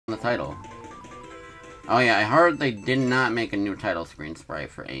the title. Oh yeah, I heard they did not make a new title screen sprite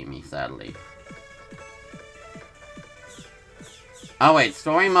for Amy, sadly. Oh wait,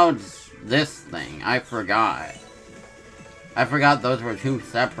 story mode's this thing. I forgot. I forgot those were two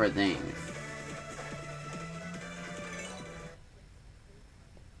separate things.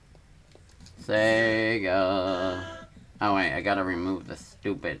 Sega. Oh wait, I gotta remove the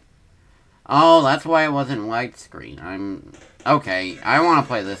stupid... Oh, that's why it wasn't widescreen. Okay, I want to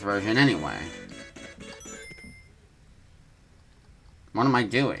play this version anyway. What am I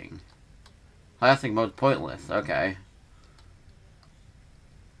doing? Classic mode's pointless. Okay.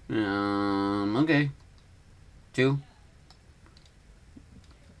 Okay. 2.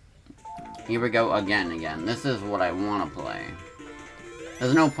 Here we go again. This is what I want to play.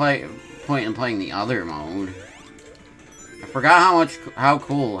 There's no point in playing the other mode. I forgot how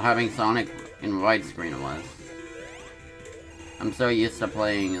cool having Sonic in widescreen was. I'm so used to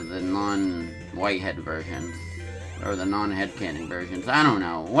playing the non-whitehead versions. Or the non-headcanon versions. I don't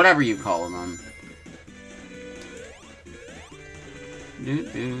know. Whatever you call them.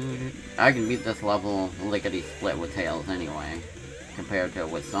 I can beat this level lickety-split with Tails anyway. Compared to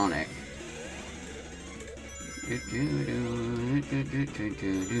with Sonic.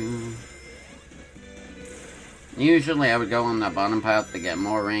 Usually I would go on the bottom path to get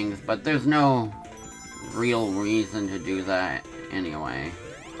more rings, but there's no real reason to do that anyway.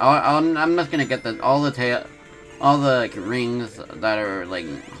 I'm just gonna get all the rings that are like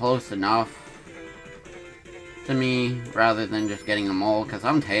close enough to me, rather than just getting them all, because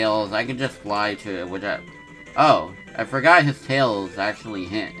I'm Tails. I could just fly to whichever... Oh, I forgot his tails actually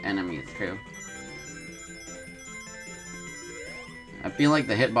hit enemies too. I feel like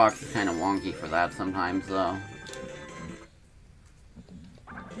the hitbox is kind of wonky for that sometimes, though.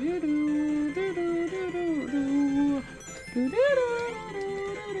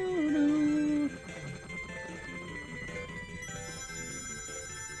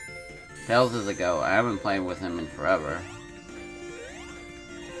 Tails is a go. I haven't played with him in forever.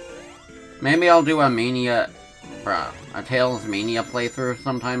 Maybe I'll do a Tails Mania playthrough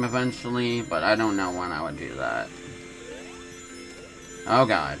sometime eventually, but I don't know when I would do that. Oh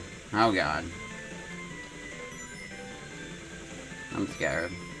god. Oh god. I'm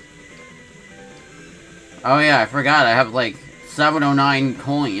scared. Oh yeah, I forgot I have like 709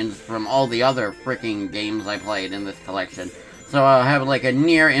 coins from all the other freaking games I played in this collection. So I'll have like a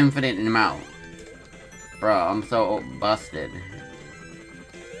near infinite amount. Bro, I'm so busted.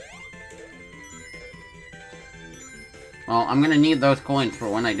 Well, I'm gonna need those coins for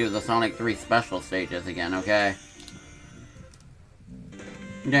when I do the Sonic 3 special stages again, okay?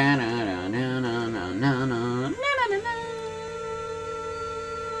 I'm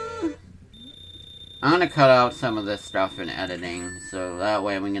gonna cut out some of this stuff in editing, so that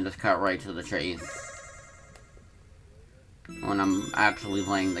way we can just cut right to the chase when I'm actually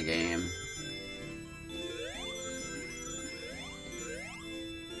playing the game.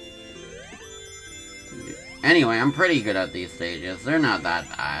 Anyway, I'm pretty good at these stages. They're not that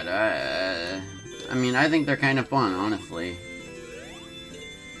bad. I mean, I think they're kind of fun, honestly.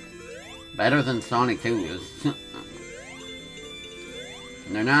 Better than Sonic 2's.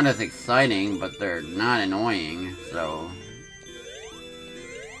 They're not as exciting, but they're not annoying, so...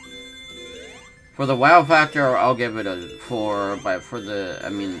 For the wow factor, I'll give it a 4, but for the... I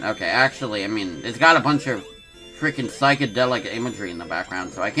mean, okay, actually, I mean, it's got a bunch of freaking psychedelic imagery in the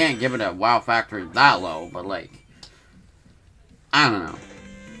background, so I can't give it a wow factor that low, but like... I don't know.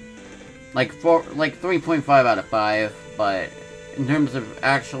 Like 3.5 out of 5, but in terms of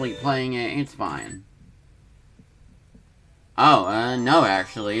actually playing it, it's fine. Oh, no,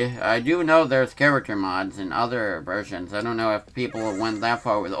 actually. I do know there's character mods in other versions. I don't know if people went that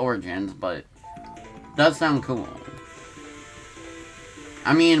far with Origins, but it does sound cool.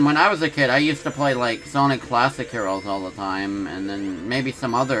 I mean, when I was a kid, I used to play, like, Sonic Classic Heroes all the time, and then maybe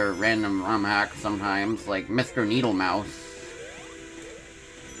some other random ROM hacks sometimes, like Mr. Needle Mouse.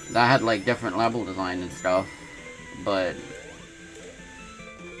 That had, like, different level design and stuff, but...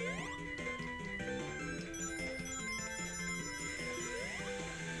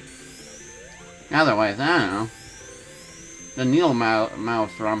 Otherwise, I don't know. The Needle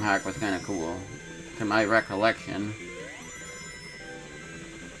Mouse ROM hack was kind of cool, to my recollection.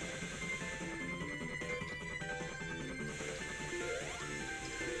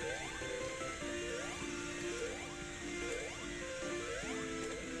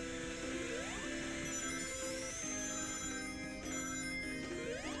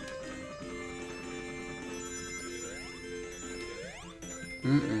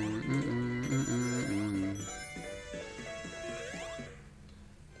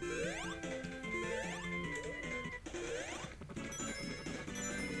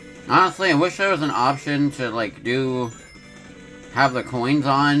 Honestly, I wish there was an option to, like, have the coins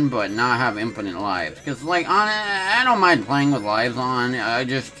on, but not have infinite lives. Because, like, I don't mind playing with lives on. I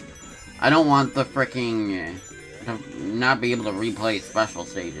don't want the freaking, to not be able to replay special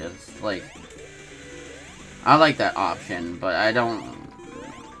stages. Like, I like that option, but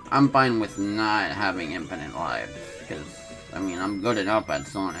I'm fine with not having infinite lives. Because, I mean, I'm good enough at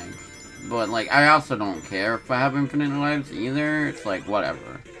Sonic. But, like, I also don't care if I have infinite lives either. It's like,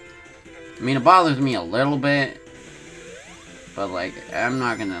 whatever. I mean, it bothers me a little bit, but, like, I'm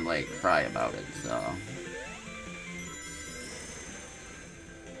not gonna, like, cry about it, so.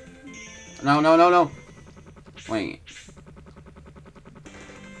 No, no, no, no! Wait.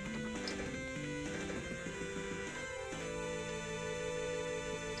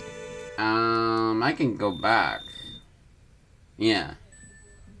 I can go back. Yeah.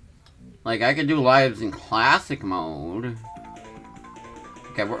 Like, I could do lives in classic mode.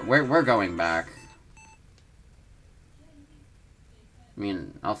 Okay, we're going back. I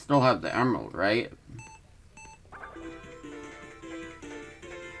mean, I'll still have the emerald, right?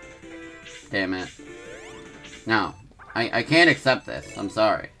 Damn it. No. I can't accept this. I'm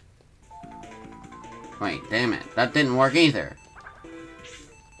sorry. Wait, damn it. That didn't work either.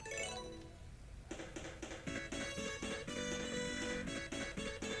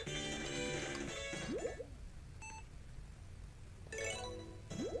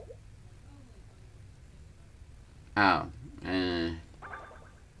 Oh.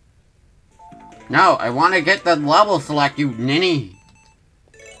 No, I want to get the level select, you ninny.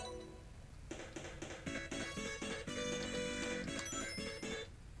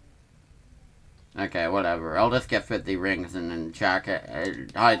 Okay, whatever. I'll just get 50 rings and then check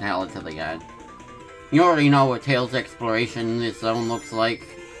it. Hightail it to the end. You already know what Tails Exploration in this zone looks like.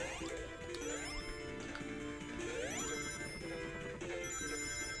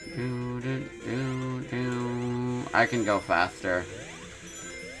 I can go faster.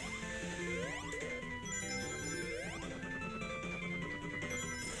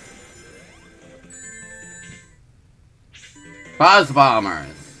 Buzz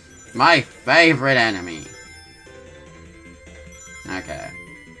Bombers! My favorite enemy! Okay.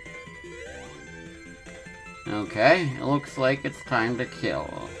 Okay, it looks like it's time to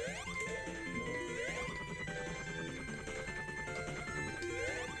kill.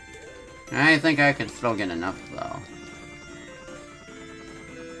 I think I could still get enough, though.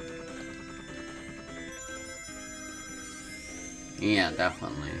 Yeah,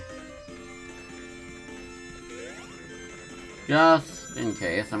 definitely. Just in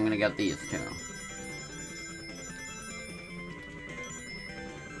case, I'm gonna get these two.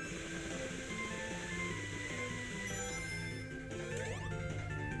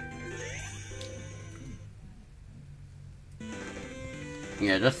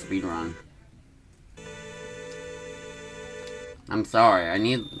 Yeah, just speedrun. I'm sorry, I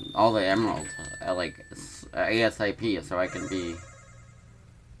need all the emeralds, like, ASAP, so I can be...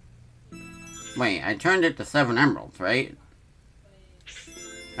 Wait, I turned it to 7 emeralds, right?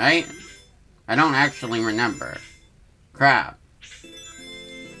 Right? I don't actually remember. Crap.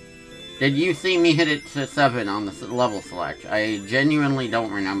 Did you see me hit it to 7 on the level select? I genuinely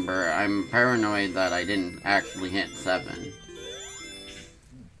don't remember. I'm paranoid that I didn't actually hit 7.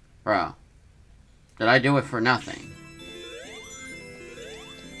 Bro. Did I do it for nothing?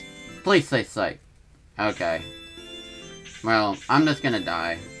 Please say psych. Okay. Well, I'm just gonna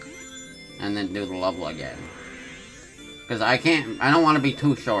die. And then do the level again. Because I don't want to be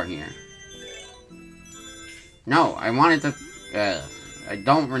too short here. No, I wanted to... I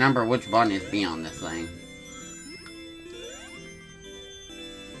don't remember which button is B on this thing.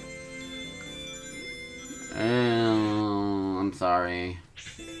 I'm sorry.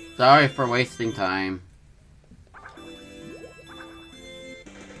 Sorry for wasting time.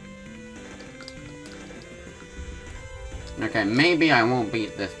 Okay, maybe I won't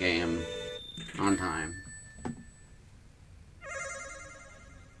beat this game on time.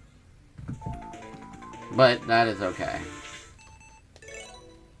 But that is okay.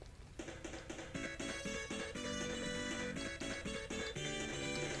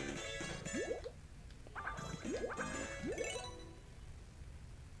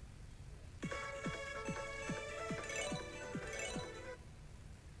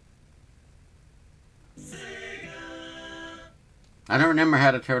 I don't remember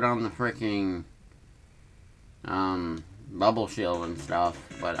how to turn on the freaking bubble shield and stuff,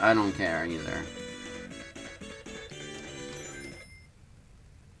 but I don't care either.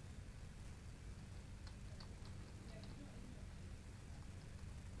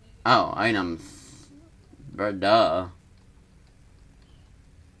 Oh, items. Duh.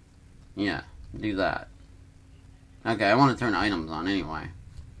 Yeah, do that. Okay, I want to turn items on anyway.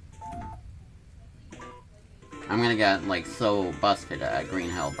 I'm gonna get, like, so busted at Green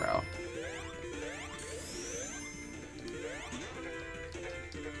Hill, bro.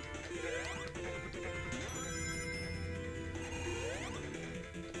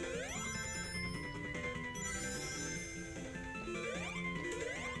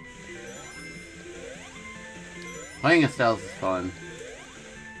 Playing Estelle is fun.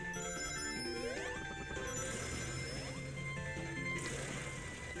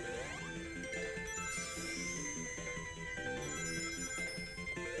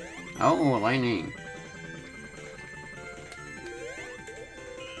 Oh, lightning.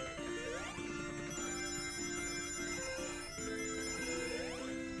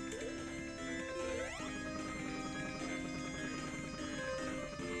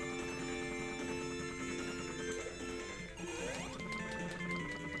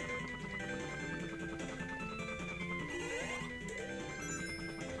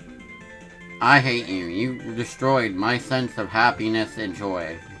 I hate you. You destroyed my sense of happiness and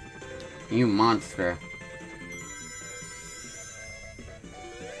joy. You monster.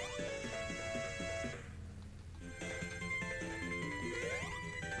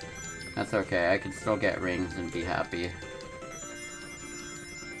 That's okay, I can still get rings and be happy.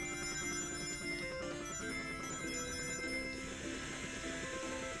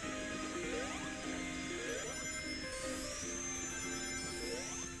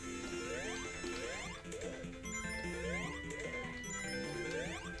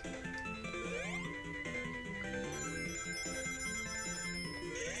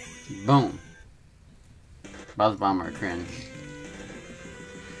 Boom. Buzz Bomber cringe.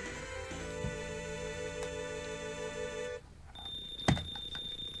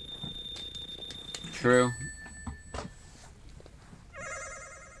 True.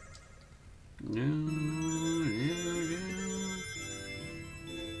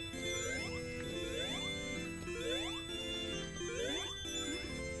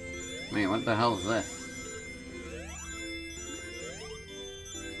 Wait, what the hell is this?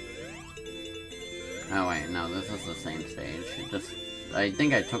 Oh wait, no, this is the same stage. I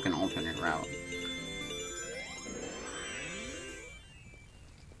think I took an alternate route.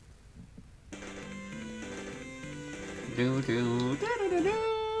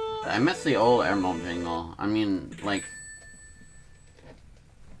 I miss the old Emerald jingle. I mean, like,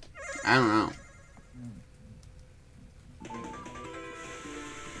 I don't know.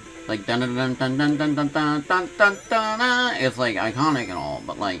 Like dun dun dun dun dun dun dun dun dun dun dun. It's like iconic and all,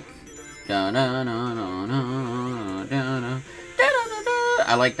 but like, dun dun dun dun dun dun.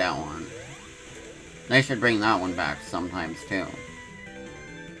 I like that one. They should bring that one back sometimes too.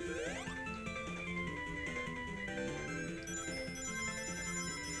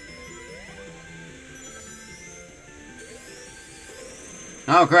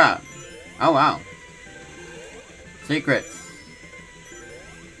 Oh crap! Oh wow! Secrets.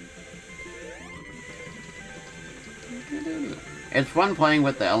 It's fun playing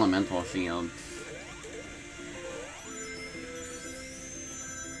with the elemental shields.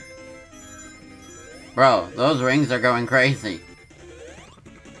 Bro, those rings are going crazy.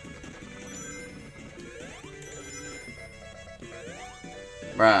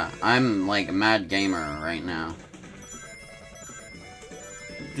 Bruh, I'm like a mad gamer right now.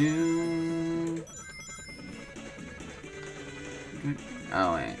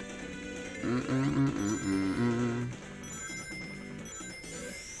 Oh wait.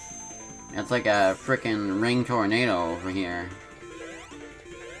 It's like a frickin' ring tornado over here.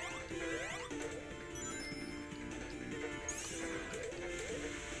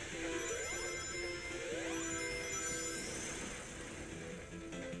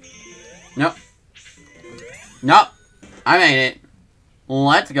 Nope. Nope. I made it.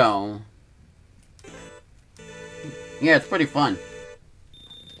 Let's go. Yeah, it's pretty fun.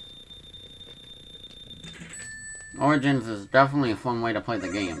 Origins is definitely a fun way to play the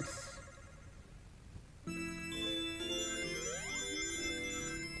games.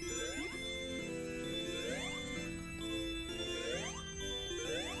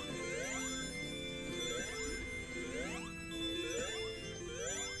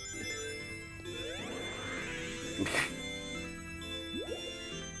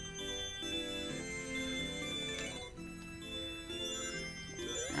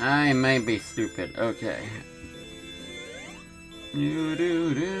 I may be stupid. Okay.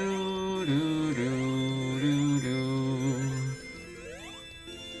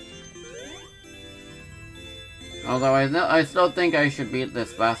 Although I still think I should beat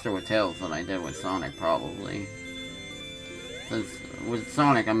this faster with Tails than I did with Sonic, probably. Since with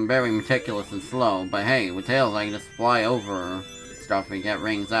Sonic, I'm very meticulous and slow, but hey, with Tails, I can just fly over stuff and get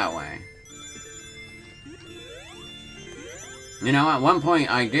rings that way. You know, at one point,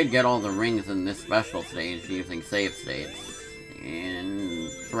 I did get all the rings in this special stage using save states. In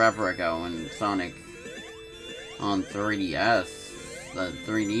forever ago in Sonic on 3DS, the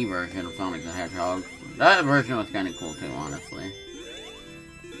 3D version of Sonic the Hedgehog. That version was kind of cool too, honestly.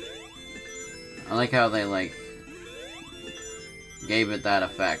 I like how they, like, gave it that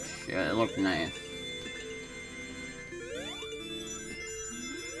effect. It looked nice.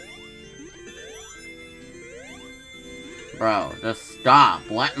 Bro, just stop.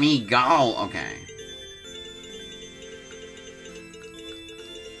 Let me go. Okay.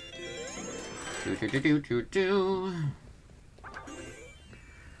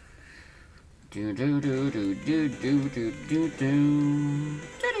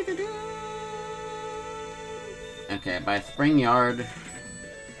 Okay, by Spring Yard,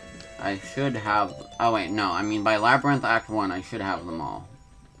 I should have... Oh wait, no, I mean by Labyrinth Act 1, I should have them all.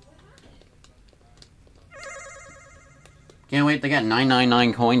 Can't wait to get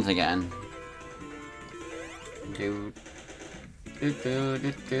 999 coins again.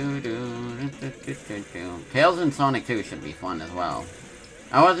 Tails and Sonic 2 should be fun as well.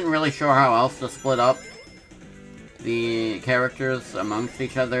 I wasn't really sure how else to split up the characters amongst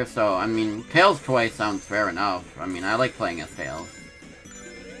each other, so, I mean, Tails twice sounds fair enough. I mean, I like playing as Tails.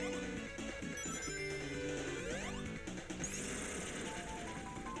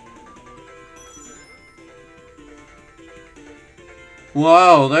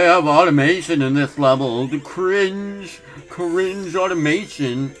 Wow, they have automation in this level. The cringe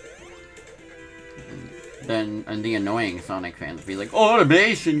automation. Then, and the annoying Sonic fans be like,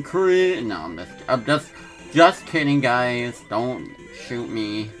 automation cringe. No, I'm just kidding, guys. Don't shoot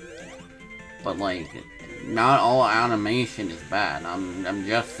me. But like, not all animation is bad. I'm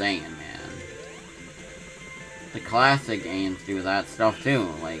just saying, man. The classic games do that stuff too.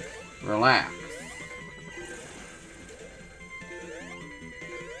 Like, relax.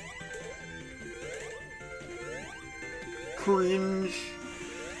 Cringe.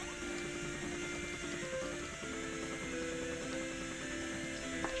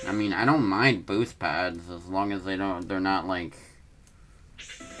 I mean, I don't mind boost pads as long as they're not like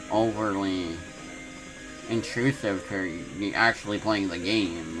overly intrusive to actually playing the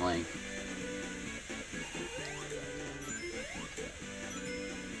game. Like,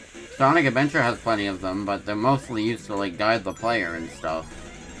 Sonic Adventure has plenty of them, but they're mostly used to like guide the player and stuff.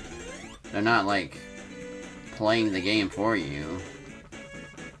 They're not like playing the game for you.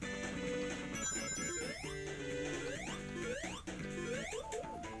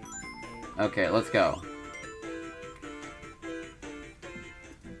 Okay, let's go.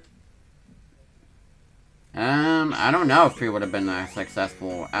 I don't know if he would have been as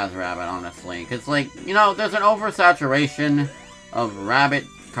successful as Rabbit, honestly. Because, like, you know, there's an oversaturation of Rabbit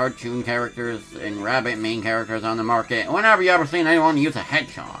cartoon characters and Rabbit main characters on the market. Whenever you ever seen anyone use a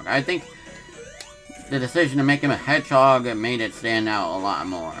hedgehog, I think the decision to make him a hedgehog made it stand out a lot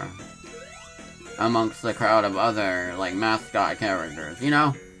more amongst the crowd of other, like, mascot characters, you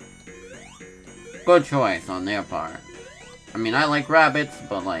know? Good choice on their part. I mean, I like rabbits,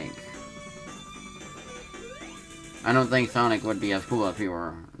 but, like, I don't think Sonic would be as cool if he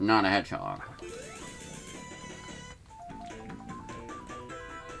were not a hedgehog.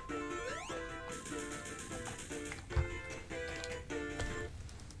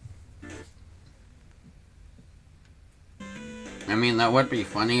 I mean, that would be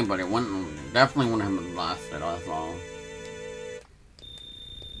funny, but it definitely wouldn't have lasted, that's all.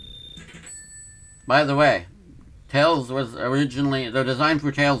 By the way, Tails was originally, the design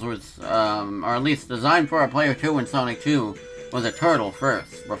for Tails was, or at least design for a player 2 in Sonic 2 was a turtle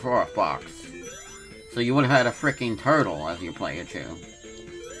first, before a fox. So you would have had a freaking turtle as your player 2.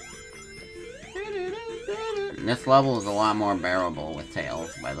 And this level is a lot more bearable with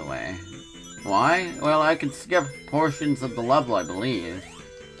Tails, by the way. Why? Well, I could skip portions of the level, I believe.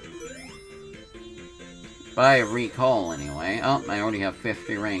 By recall, anyway. Oh, I already have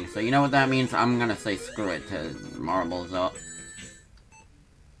 50 rings. So you know what that means? I'm gonna say screw it to marbles up.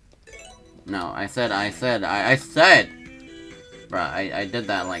 No, I said! Bruh, I did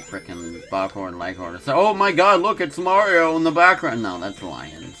that like frickin' Buckhorn Leghorn. So, oh my god, look, it's Mario in the background! No, that's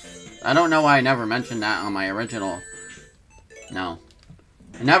Lions. I don't know why I never mentioned that on my original... No.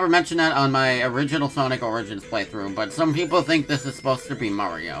 I never mentioned that on my original Sonic Origins playthrough, but some people think this is supposed to be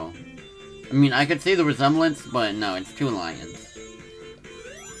Mario. I mean, I could see the resemblance, but no, it's two lions.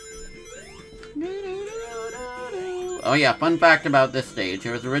 Oh yeah, fun fact about this stage.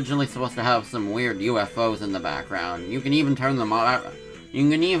 It was originally supposed to have some weird UFOs in the background. You can even turn them on. You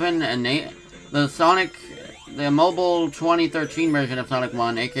can even enable the mobile 2013 version of Sonic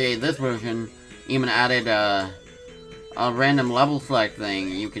 1, aka this version, even added a random level select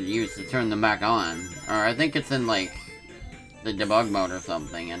thing you could use to turn them back on. Or I think it's in, like, the debug mode or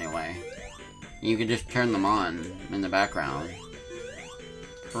something, anyway. You could just turn them on in the background.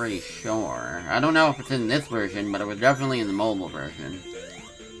 Pretty sure. I don't know if it's in this version, but it was definitely in the mobile version.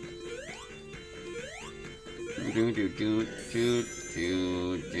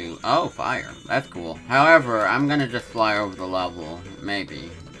 Oh, fire. That's cool. However, I'm gonna just fly over the level.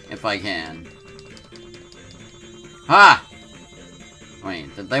 Maybe. If I can. Ha!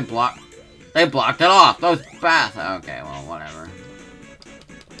 Wait, did they block? They blocked it off! Those bats! Okay, well, whatever.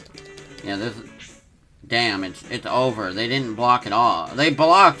 Yeah, this... Damn, it's over. They didn't block it off. They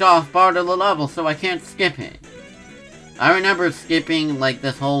blocked off part of the level, so I can't skip it. I remember skipping, like,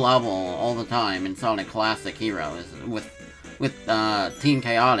 this whole level all the time in Sonic Classic Heroes with Team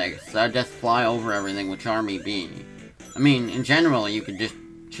Chaotix. I'd just fly over everything with Charmy B. I mean, in general, you could just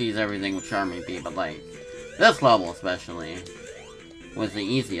cheese everything with Charmy B, but, like, this level especially was the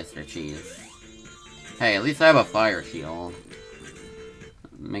easiest to cheese. Hey, at least I have a fire shield.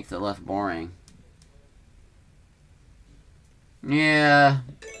 Makes it less boring. Yeah.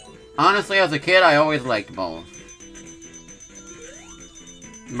 Honestly, as a kid, I always liked both.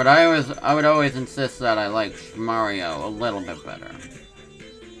 But I would always insist that I liked Mario a little bit better.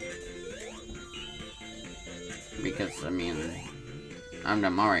 Because, I mean, I'm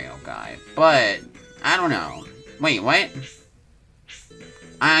the Mario guy. But, I don't know. Wait, what?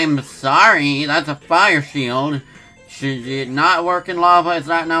 I'm sorry, that's a fire shield. Should it not work in lava? Is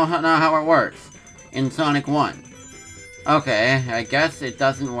that not how it works in Sonic 1? Okay, I guess it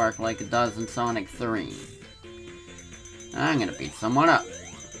doesn't work like it does in Sonic 3. I'm gonna beat someone up.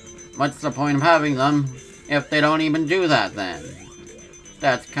 What's the point of having them if they don't even do that then?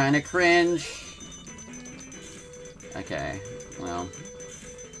 That's kinda cringe. Okay, well,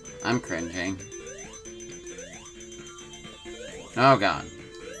 I'm cringing. Oh god.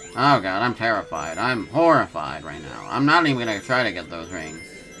 Oh god, I'm terrified. I'm horrified right now. I'm not even gonna try to get those rings.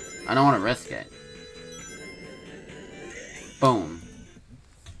 I don't want to risk it. Boom.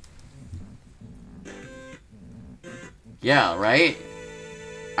 Yeah, right?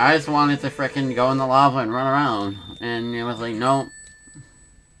 I just wanted to frickin' go in the lava and run around. And it was like, nope.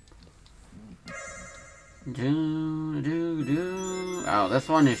 Oh, this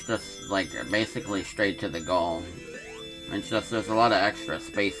one is just, like, basically straight to the goal. It's just, there's a lot of extra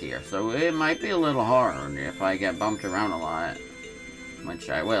space here, so it might be a little hard if I get bumped around a lot. Which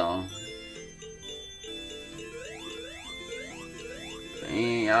I will.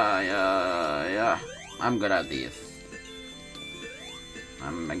 Yeah. I'm good at these.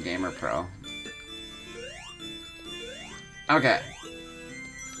 I'm a gamer pro. Okay.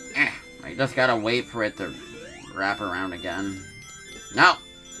 I just gotta wait for it to wrap around again. No!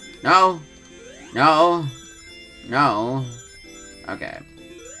 No! No! No. Okay.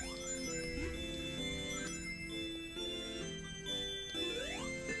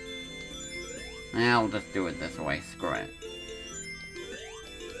 I'll just do it this way. Screw it.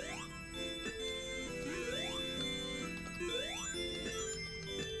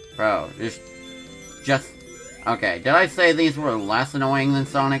 Bro, just... Okay, did I say these were less annoying than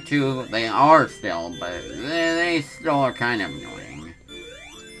Sonic 2? They are still, but they still are kind of annoying.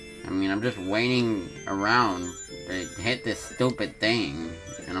 I mean, I'm just waiting around to hit this stupid thing,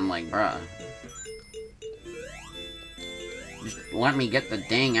 and I'm like, bruh. Just let me get the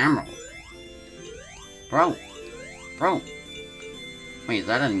dang emerald. Bro. Wait, is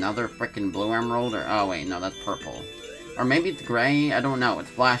that another frickin' blue emerald? Or, oh wait, no, that's purple. Or maybe it's gray? I don't know. It's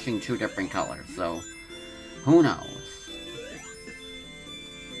flashing 2 different colors, so... Who knows?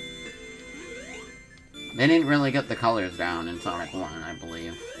 They didn't really get the colors down in Sonic 1, I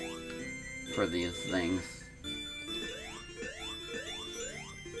believe. For these things.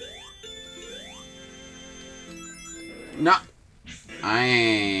 No!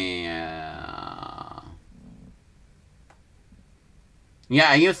 Yeah,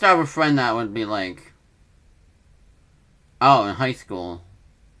 I used to have a friend that would be like... Oh, in high school.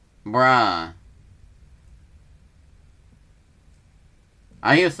 Bruh.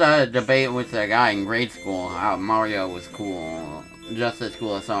 I used to debate with a guy in grade school how Mario was cool. Just as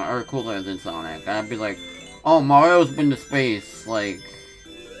cool as Sonic, or cooler than Sonic. I'd be like, oh, Mario's been to space, like,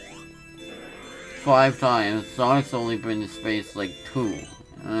 5 times. Sonic's only been to space, like, 2.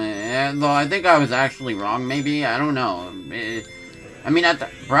 Though I think I was actually wrong, maybe? I don't know. I mean,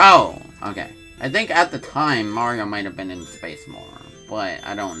 bro! Okay. I think at the time, Mario might have been in space more, but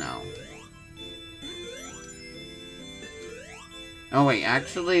I don't know. Oh wait,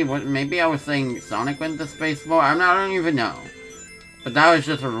 actually, what? Maybe I was saying Sonic went to space more? I don't even know. But that was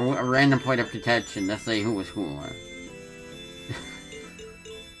just a random point of contention to say who was cooler.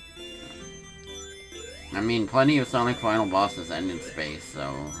 I mean, plenty of Sonic final bosses end in space,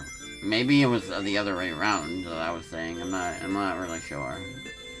 so maybe it was the other way around that I was saying. I'm not really sure.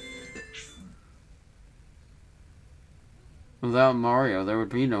 Without Mario, there would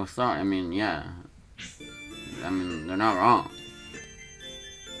be no Sonic. I mean, yeah. I mean, they're not wrong.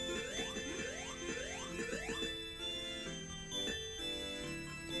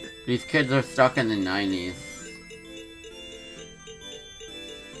 These kids are stuck in the 90s.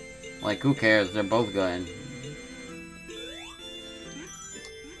 Like, who cares? They're both good.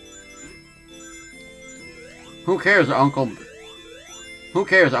 Who cares, Uncle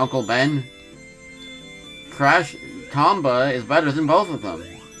Ben? Crash Tomba is better than both of them.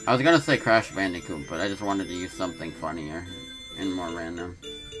 I was gonna say Crash Bandicoot, but I just wanted to use something funnier and more random.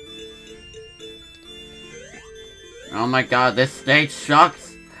 Oh my god, this stage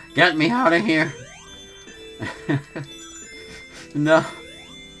sucks! Get me out of here! No.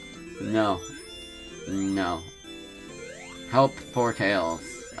 No. No. Help poor Tails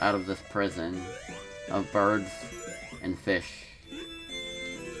out of this prison of birds and fish.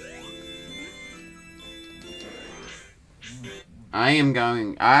 I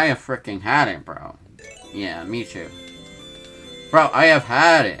have freaking had it, bro. Yeah, me too. Bro, I have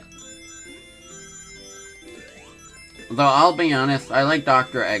had it. Though, I'll be honest, I like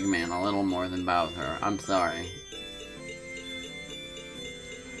Dr. Eggman a little more than Bowser. I'm sorry.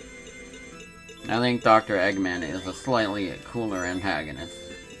 I think Dr. Eggman is a slightly cooler antagonist.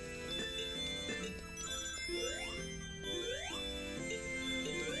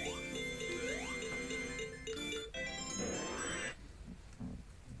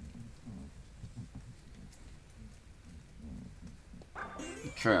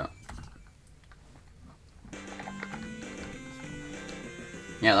 True.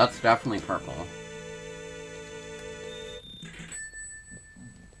 Yeah, that's definitely purple.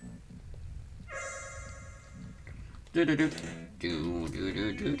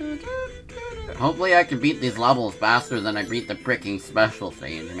 Hopefully I can beat these levels faster than I beat the freaking special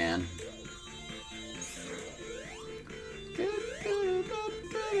stage, man.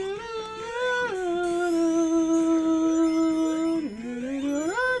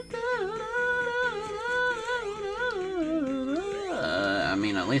 I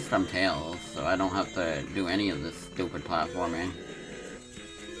mean, at least I'm Tails, so I don't have to do any of this stupid platforming.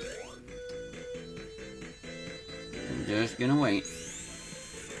 I'm just gonna wait.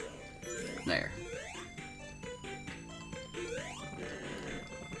 There.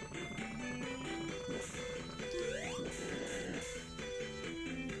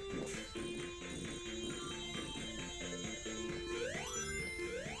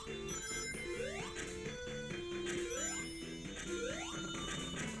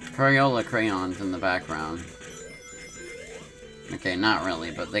 Crayola crayons in the background. Okay, not really,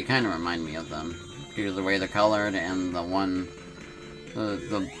 but they kind of remind me of them. Due to the way they're colored and the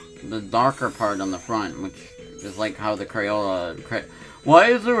darker part on the front, which is like how the Crayola... Why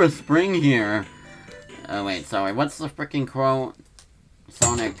is there a spring here? Oh, wait, sorry. What's the freaking quote?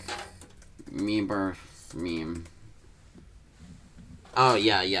 Sonic Meeburst meme. Oh,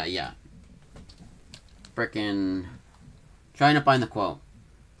 yeah. Frickin' trying to find the quote.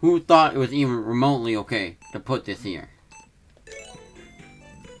 Who thought it was even remotely okay to put this here?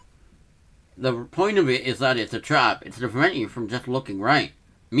 The point of it is that it's a trap. It's to prevent you from just looking right.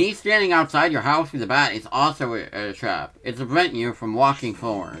 Me standing outside your house with a bat is also a trap. It's to prevent you from walking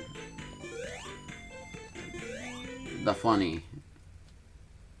forward. The funny.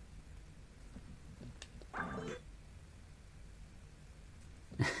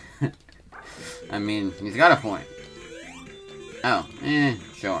 I mean, he's got a point. Oh,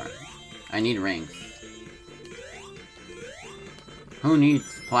 sure. I need rings. Who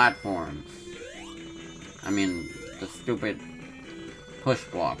needs platforms? I mean, the stupid push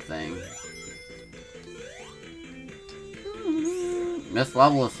block thing. This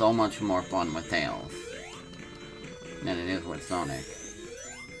level is so much more fun with Tails than it is with Sonic.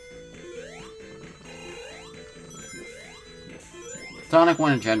 Sonic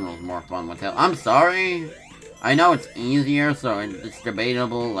 1 in general is more fun with Tails. I'm sorry! I know it's easier, so it's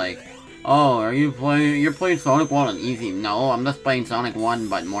debatable, like, oh, you're playing Sonic 1 on easy. No, I'm just playing Sonic 1,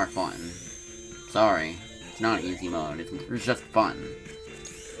 but more fun. Sorry. It's not easy mode, it's just fun.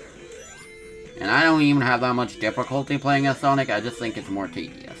 And I don't even have that much difficulty playing as Sonic, I just think it's more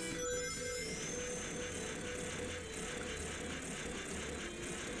tedious.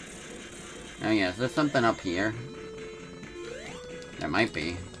 Oh yeah, is there something up here? There might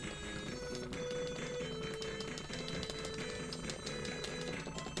be.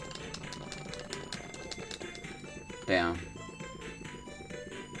 Damn.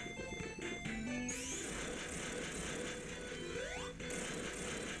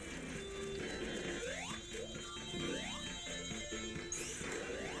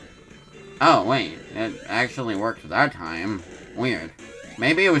 Oh, wait. It actually worked that time. Weird.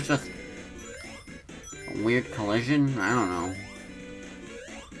 Maybe it was just a weird collision? I don't know.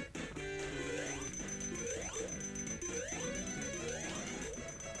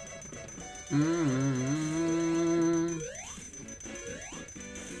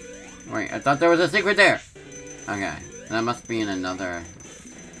 Wait, I thought there was a secret there! Okay. That must be in another...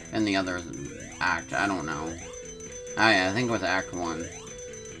 in the other act. I don't know. Oh yeah, I think it was Act 1.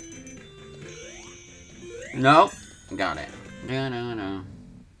 Nope. Got it. No.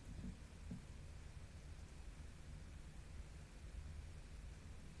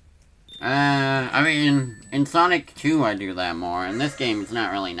 I mean, in Sonic 2 I do that more. In this game, it's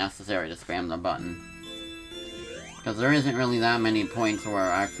not really necessary to spam the button. Because there isn't really that many points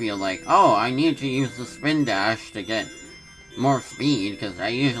where I feel like, oh, I need to use the spin dash to get more speed, because I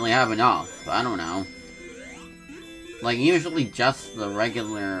usually have enough. I don't know. Like, usually just the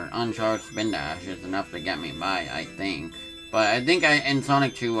regular uncharged spin dash is enough to get me by, I think. But I think in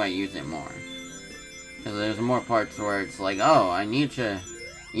Sonic 2 I use it more. Because there's more parts where it's like, oh, I need to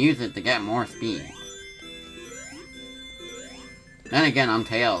use it to get more speed. Then again, I'm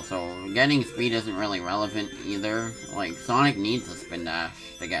Tails, so getting speed isn't really relevant either. Like, Sonic needs a spin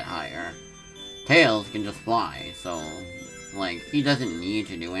dash to get higher. Tails can just fly, so, like, he doesn't need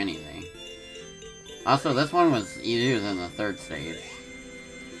to do anything. Also, this one was easier than the third stage.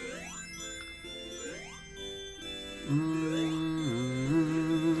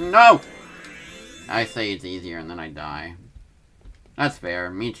 No! I say it's easier and then I die. That's fair,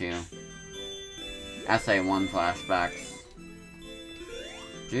 me too. SA1 flashbacks.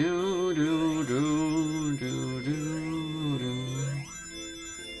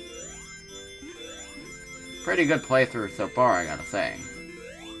 Pretty good playthrough so far, I gotta say.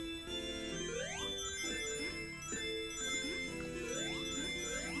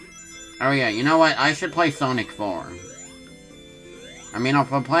 Oh yeah, you know what? I should play Sonic 4. I mean,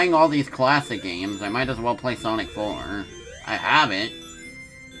 if I'm playing all these classic games, I might as well play Sonic 4. I have it.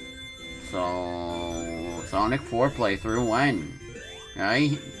 So... Sonic 4 playthrough when?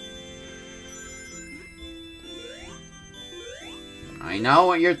 Right? I know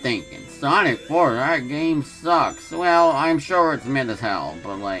what you're thinking. Sonic 4, that game sucks. Well, I'm sure it's mid as hell,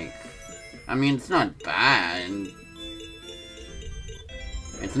 but like... I mean, it's not bad.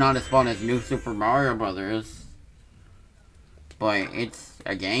 It's not as fun as New Super Mario Brothers. But it's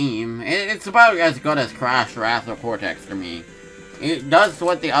a game. It's about as good as Crash, Wrath of Cortex to me. It does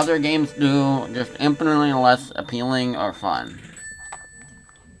what the other games do, just infinitely less appealing or fun.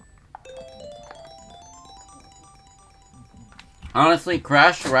 Honestly,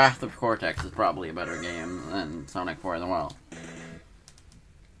 Crash, Wrath of Cortex is probably a better game than Sonic 4 as well.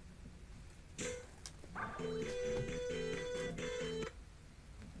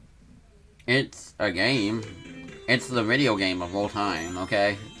 It's a game. It's the video game of all time,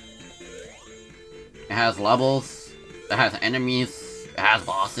 okay? It has levels, it has enemies, it has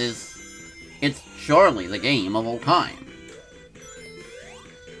bosses. It's surely the game of all time.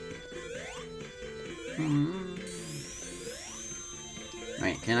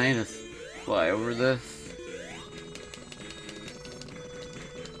 Wait, can I just fly over this?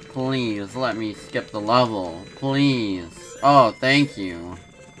 Please, let me skip the level. Please. Oh, thank you.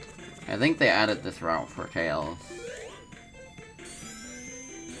 I think they added this route for Tails.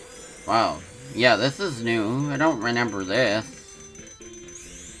 Wow. Yeah, this is new. I don't remember this.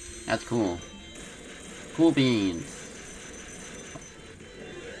 That's cool. Cool beans.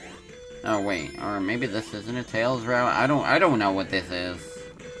 Oh, wait. Or maybe this isn't a Tails route? I don't know what this is.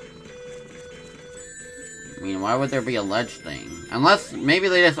 I mean, why would there be a ledge thing? Unless, maybe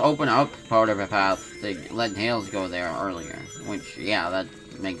they just open up part of a path to let Tails go there earlier. Which, yeah, that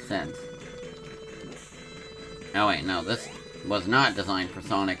makes sense. Oh wait, no, this was not designed for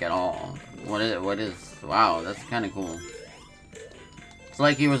Sonic at all. What is, wow, that's kinda cool. It's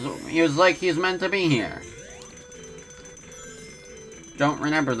like he was like he's meant to be here. Don't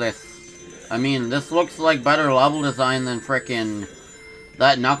remember this. I mean, this looks like better level design than frickin'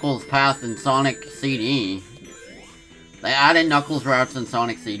 that Knuckles path in Sonic CD. They added Knuckles routes in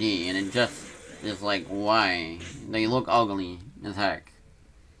Sonic CD, and it just is like, why? They look ugly as heck.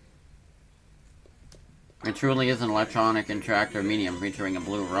 It truly is an electronic interactive medium featuring a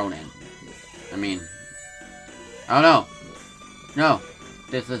blue rodent. I mean... Oh no! No!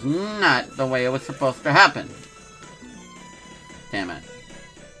 This is not the way it was supposed to happen! Damn it.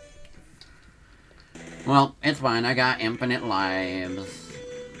 Well, it's fine. I got infinite lives.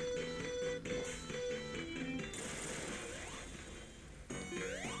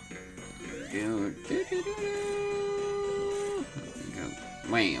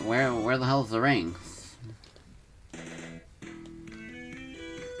 Wait, where the hell's the rings?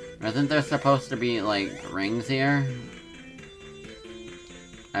 Isn't there supposed to be, like, rings here?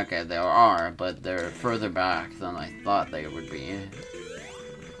 Okay, there are, but they're further back than I thought they would be.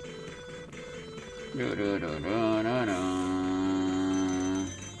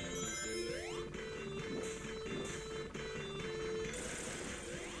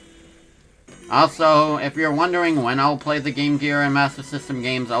 Also, if you're wondering when I'll play the Game Gear and Master System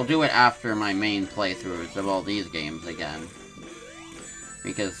games, I'll do it after my main playthroughs of all these games again.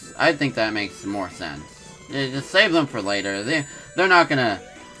 Because I think that makes more sense. Just save them for later. They're not gonna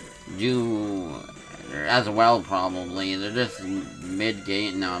do as well, probably. They're just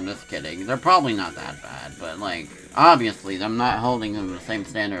mid-game. No, I'm just kidding. They're probably not that bad, but, like, obviously, I'm not holding them to the same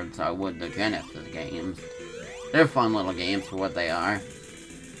standards I would the Genesis games. They're fun little games for what they are.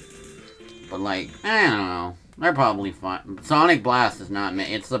 But, like, I don't know. They're probably fun. Sonic Blast is not...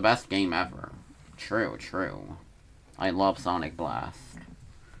 It's the best game ever. True, true. I love Sonic Blast.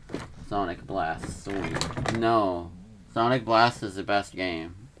 Sonic Blast, sweet. No. Sonic Blast is the best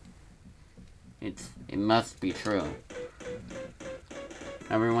game. It must be true.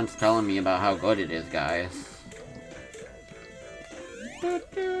 Everyone's telling me about how good it is, guys.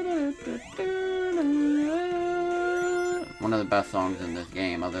 One of the best songs in this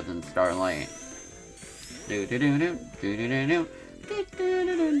game, other than Starlight.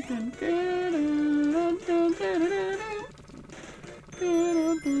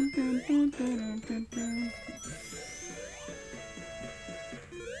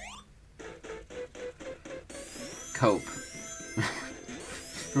 Cope.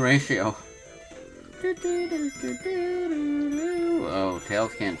 Ratio. Oh,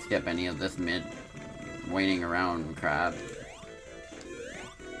 Tails can't skip any of this waiting around crap.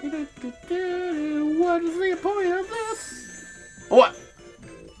 What is the point of this? What?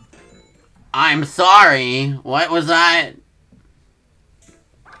 I'm sorry. What was that?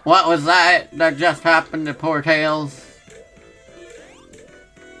 What was that just happened to poor Tails?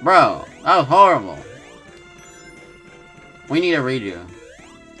 Bro, that was horrible. We need a redo.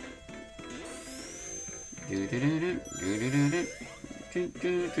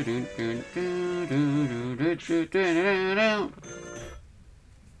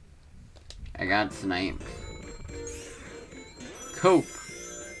 I got sniped. Cope.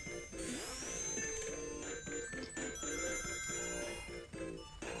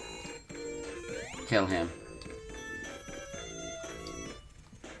 Kill him.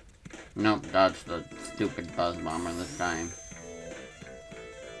 Nope, dodge the stupid Buzz Bomber this time.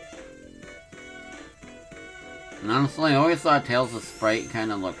 And honestly, I always thought Tails' sprite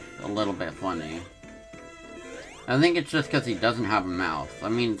kind of looked a little bit funny. I think it's just because he doesn't have a mouth. I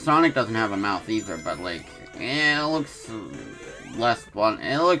mean, Sonic doesn't have a mouth either, but like, it looks less fun.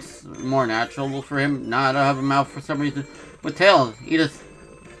 It looks more natural for him not to have a mouth for some reason. With Tails, he's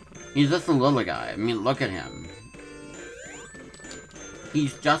just a little guy. I mean, look at him.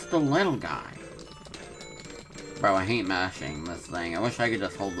 He's just a little guy. Bro, I hate mashing this thing. I wish I could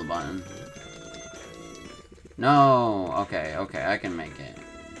just hold the button. No! Okay, I can make it.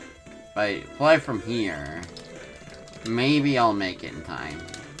 If I fly from here, maybe I'll make it in time.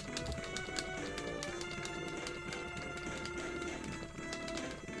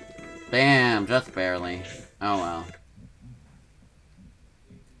 Damn, just barely. Oh well.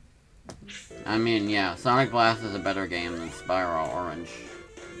 I mean, yeah, Sonic Blast is a better game than Spiral Orange.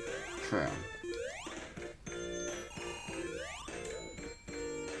 True.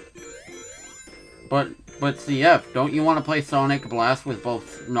 But CF, don't you want to play Sonic Blast with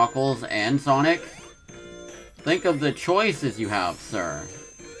both Knuckles and Sonic? Think of the choices you have, sir.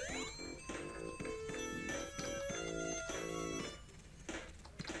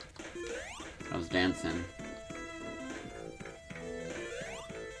 I was dancing.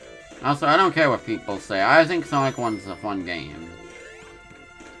 Also, I don't care what people say. I think Sonic 1's a fun game.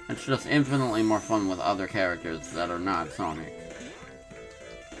 It's just infinitely more fun with other characters that are not Sonic.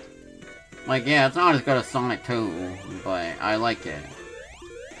 Like, yeah, it's not as good as Sonic 2, but I like it.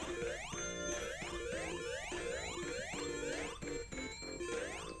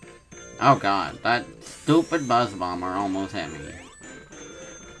 Oh god, that stupid Buzz Bomber almost hit me.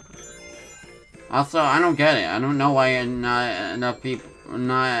 Also, I don't get it. I don't know why not enough people...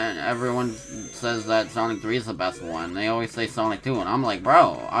 not everyone says that Sonic 3 is the best one. They always say Sonic 2, and I'm like,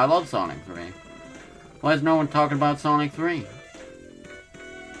 bro, I love Sonic 3. Why is no one talking about Sonic 3?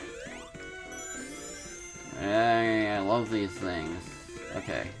 Hey, I love these things.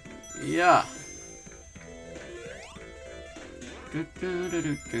 Okay. Yeah.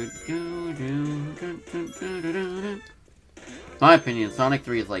 My opinion, Sonic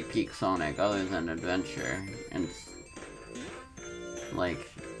 3 is like peak Sonic, other than Adventure. And, like,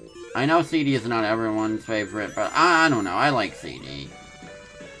 I know CD is not everyone's favorite, but I don't know, I like CD.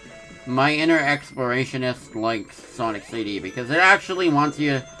 My inner explorationist likes Sonic CD, because it actually wants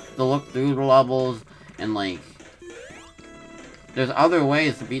you to look through the levels, and, like, there's other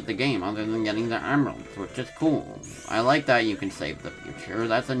ways to beat the game other than getting the emeralds, which is cool. I like that you can save the future,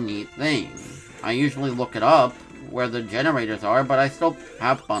 that's a neat thing. I usually look it up, where the generators are, but I still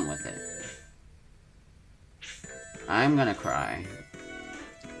have fun with it. I'm gonna cry.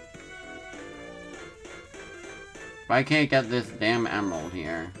 If I can't get this damn emerald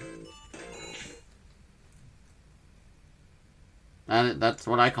here. That's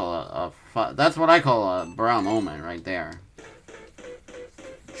what I call that's what I call a bra moment right there.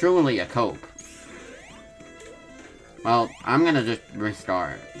 Truly a cope. Well, I'm gonna just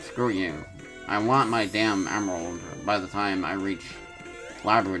restart. Screw you. I want my damn emerald by the time I reach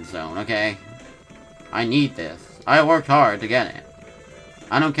Labyrinth Zone, okay? I need this. I worked hard to get it.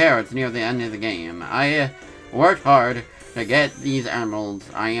 I don't care, it's near the end of the game. I worked hard to get these emeralds.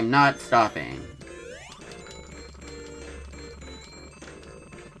 I am not stopping.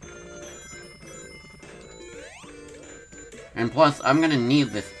 And plus, I'm gonna need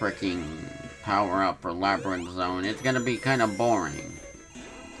this freaking power-up for Labyrinth Zone. It's gonna be kind of boring.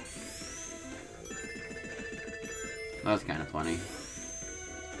 That was kind of funny.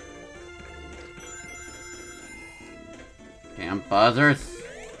 Damn buzzers.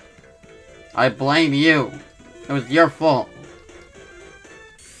 I blame you. It was your fault.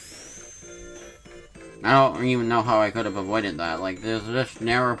 I don't even know how I could have avoided that. Like, there's just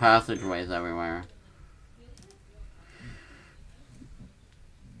narrow passageways everywhere.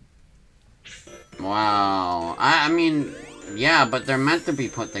 Wow. I mean, yeah, but they're meant to be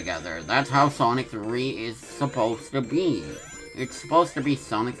put together. That's how Sonic 3 is supposed to be. It's supposed to be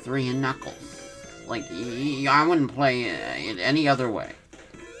Sonic 3 and Knuckles. Like, I wouldn't play it any other way.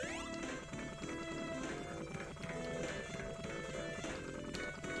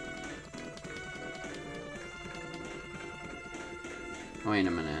 Wait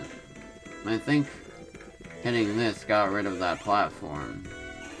a minute. I think hitting this got rid of that platform.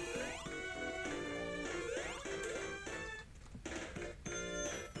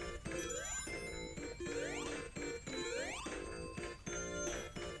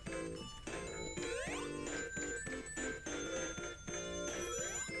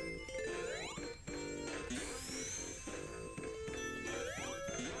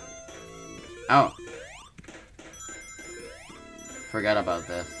 Oh. Forgot about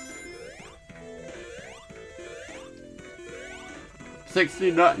this.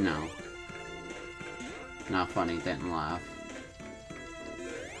 60 nut no. Not funny, didn't laugh.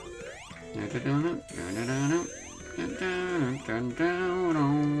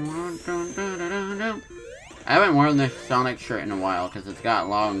 I haven't worn this Sonic shirt in a while because it's got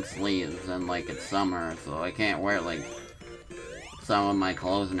long sleeves and like it's summer, so I can't wear like some of my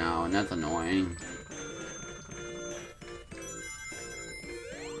clothes now, and that's annoying.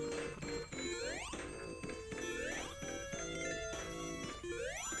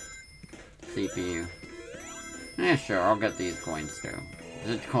 CPU. Yeah, sure, I'll get these coins too.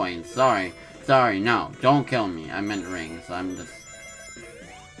 It's coins, sorry. Sorry, no, don't kill me. I meant rings. I'm just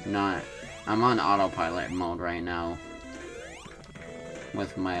not... I'm on autopilot mode right now.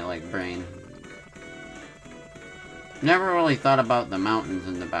 With my, like, brain. Never really thought about the mountains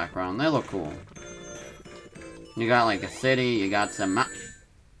in the background. They look cool. You got, like, a city, you got some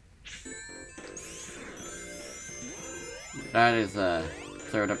That is a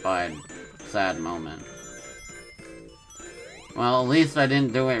certified sad moment. Well, at least I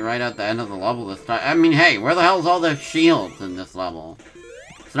didn't do it right at the end of the level this time. I mean, hey, where the hell's all the shields in this level?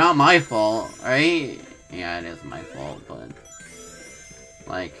 It's not my fault, right? Yeah, it is my fault, but...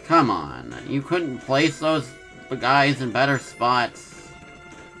 Like, come on. You couldn't place those guys in better spots.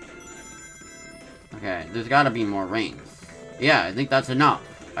 Okay, there's gotta be more rings. Yeah, I think that's enough.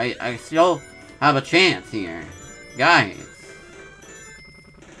 I still have a chance here. Guys.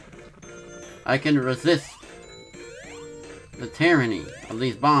 I can resist the tyranny of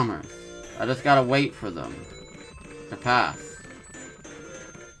these bombers. I just gotta wait for them to pass.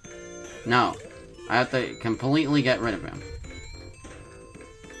 No. I have to completely get rid of him.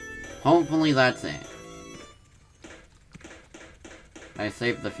 Hopefully that's it. I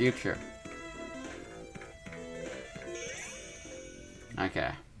saved the future.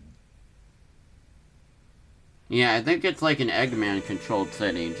 Okay. Yeah, I think it's like an Eggman-controlled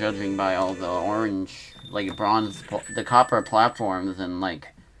city, judging by all the orange, like, bronze, the copper platforms and, like,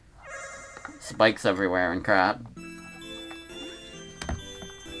 spikes everywhere and crap.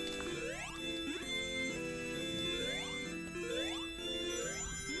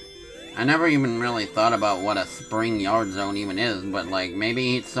 I never even really thought about what a spring yard zone even is, but, like,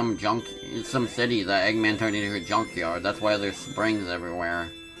 maybe it's some city that Eggman turned into a junkyard. That's why there's springs everywhere.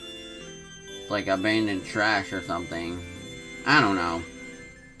 Like abandoned trash or something. I don't know.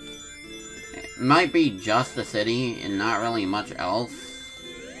 It might be just a city and not really much else.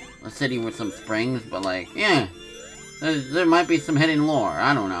 A city with some springs, but like, yeah. There might be some hidden lore.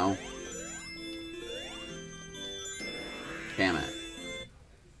 I don't know. Damn it.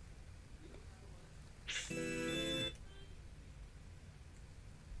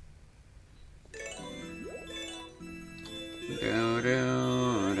 Do,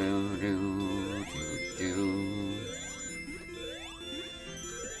 do, do, do, do, do.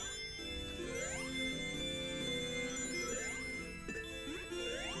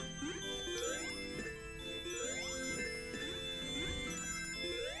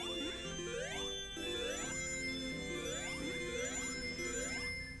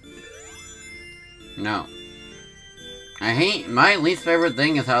 No. My least favorite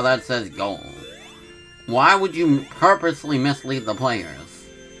thing is how that says goal. Why would you purposely mislead the players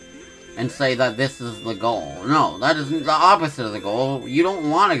and say that this is the goal? No, that is the opposite of the goal. You don't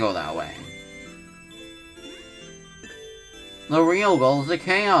want to go that way. The real goal is the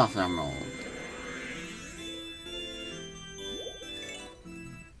Chaos Emerald.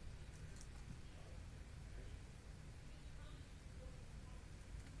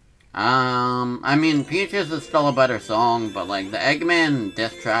 I mean, Peaches is still a better song, but like, the Eggman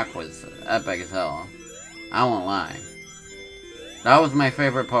diss track was epic as hell. I won't lie. That was my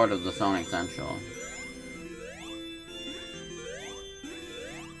favorite part of the Sonic Central.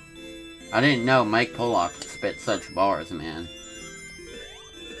 I didn't know Mike Pollock spit such bars, man.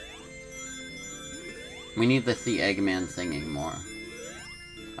 We need to see Eggman singing more.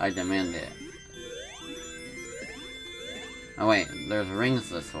 I demand it. Oh wait, there's rings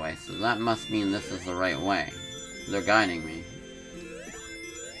this way, so that must mean this is the right way. They're guiding me.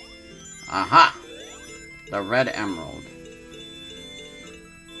 Aha! The red emerald.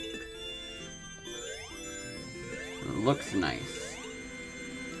 It looks nice.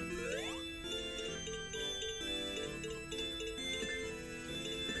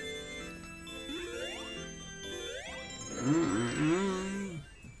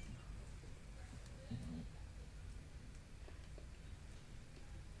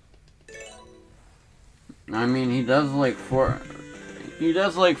 I mean, he does like no,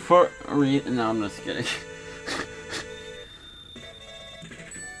 I'm just kidding.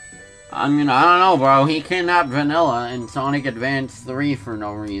 I mean, I don't know, bro. He kidnapped Vanilla in Sonic Advance 3 for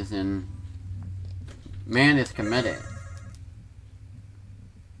no reason. Man is committed.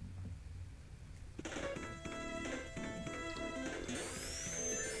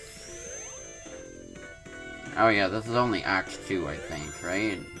 Oh yeah, this is only Act 2, I think,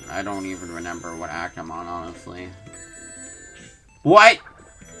 right? I don't even remember what act I'm on, honestly. What?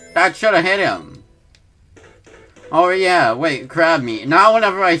 That should have hit him. Oh yeah, wait, Crab Meat. Now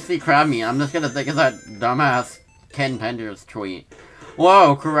whenever I see Crab Meat, I'm just gonna think of that dumbass Ken Penders tweet.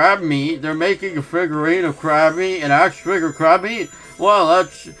 Whoa, Crab Meat? They're making a figurine of Crab Meat, an action figure Crab Meat? Well,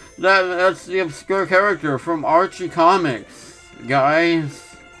 that's the obscure character from Archie Comics,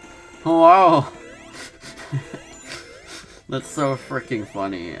 guys. Wow. That's so freaking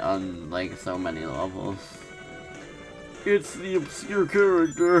funny on, like, so many levels. It's the obscure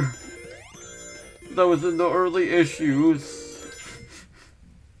character that was in the early issues.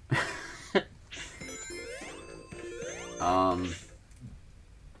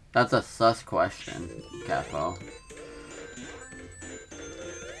 That's a sus question, Capo.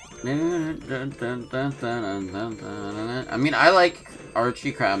 I mean, I like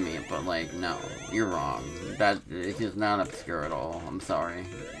Archie Crab Meat, but like, no, you're wrong. That is not obscure at all. I'm sorry.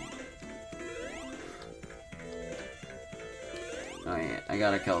 Oh yeah, I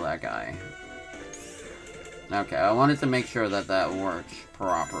gotta kill that guy. Okay, I wanted to make sure that that worked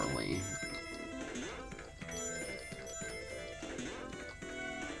properly.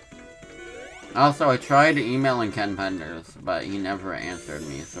 Also, I tried emailing Ken Penders, but he never answered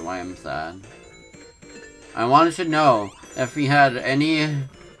me, so I am sad. I wanted to know if he had any,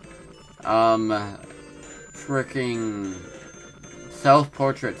 freaking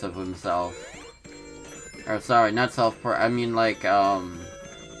self-portraits of himself. Or, sorry, not self-portrait, I mean, like,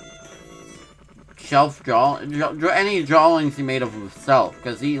 any drawings he made of himself,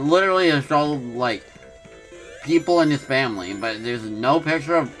 because he literally has drawn, like, people in his family, but there's no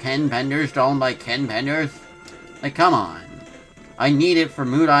picture of Ken Penders drawn by Ken Penders? Like, come on. I need it for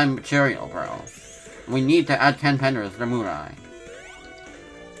Mood Eye material, bro. We need to add Ken Penders to Mood Eye.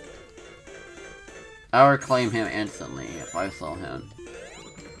 I would claim him instantly if I saw him.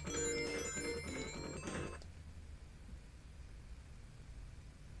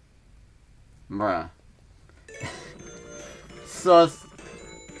 Bruh. Sus.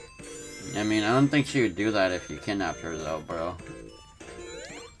 I mean, I don't think she would do that if you kidnapped her, though, bro.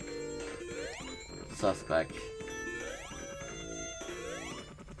 Suspect.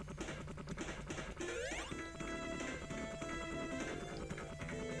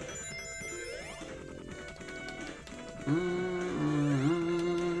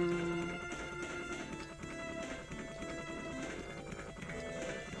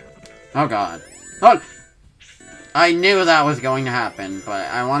 Oh god. Oh! I knew that was going to happen, but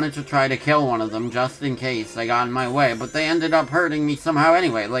I wanted to try to kill one of them just in case they got in my way, but they ended up hurting me somehow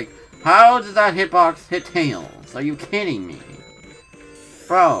anyway. Like, how did that hitbox hit Tails? Are you kidding me?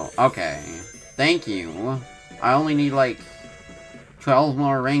 Bro, okay. Thank you. I only need, like, 12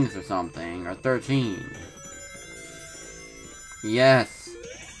 more rings or something, or 13. Yes.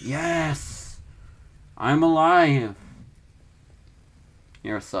 Yes! I'm alive!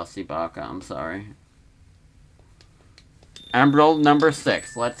 You're a sussy baka, I'm sorry. Emerald number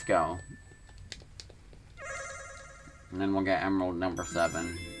 6, let's go. And then we'll get emerald number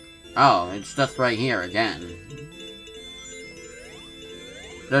 7. Oh, it's just right here again.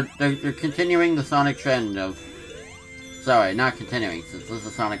 They're continuing the Sonic trend of... Sorry, not continuing, since this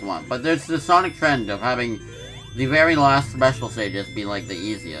is Sonic 1. But there's the Sonic trend of having the very last special stages be, like, the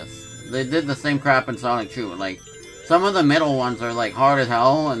easiest. They did the same crap in Sonic 2, like... Some of the middle ones are, like, hard as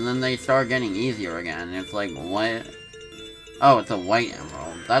hell, and then they start getting easier again. It's like, what? Oh, it's a white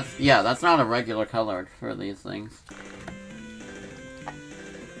emerald. That's, yeah, that's not a regular color for these things.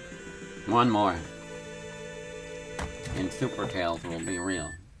 One more. And Super Tails will be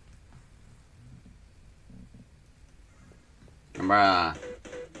real. Bruh.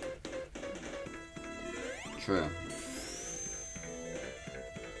 True.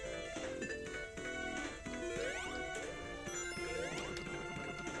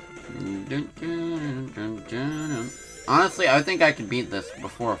 Honestly, I think I could beat this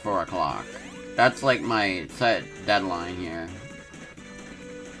before 4 o'clock. That's like my set deadline here.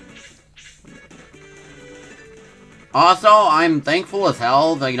 Also, I'm thankful as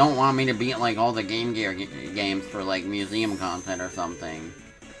hell they don't want me to beat like all the Game Gear games for like museum content or something.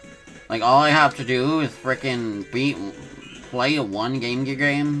 Like all I have to do is frickin' play one Game Gear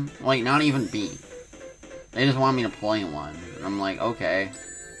game. Like not even beat. They just want me to play one. And I'm like, okay.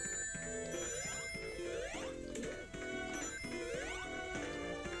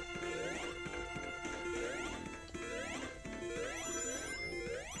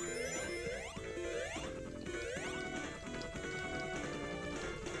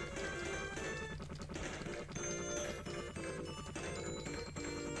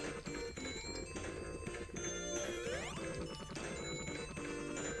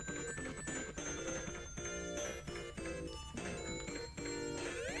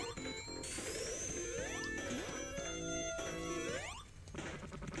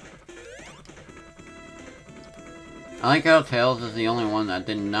 I like how Tails is the only one that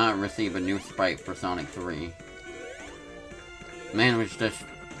did not receive a new sprite for Sonic 3. Man was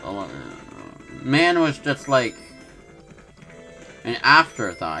just like an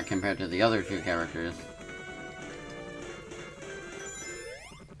afterthought compared to the other two characters.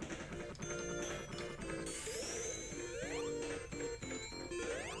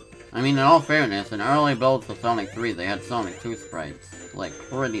 I mean, in all fairness, in early builds of Sonic 3, they had Sonic 2 sprites, like,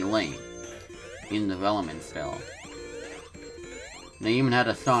 pretty late in development still. They even had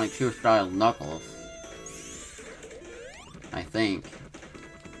a Sonic 2 style Knuckles. I think.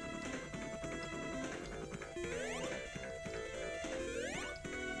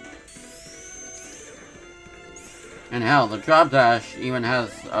 And hell, the Drop Dash even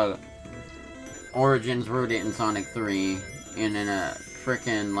has origins rooted in Sonic 3. And in a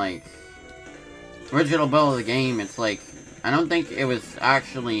frickin' like original build of the game, it's like, I don't think it was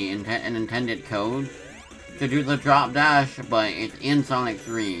actually an intended code to do the drop dash, but it's in Sonic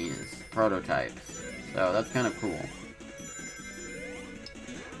 3's prototypes. So that's kind of cool.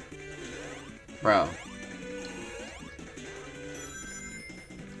 Bro.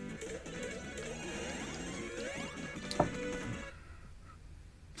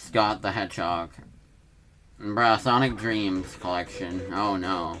 Scott the Hedgehog. Bruh, Sonic Dreams collection. Oh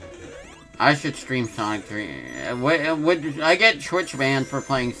no. I should stream Sonic Dreams. Would I get Twitch banned for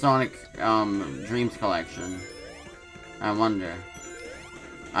playing Sonic Dreams collection? I wonder.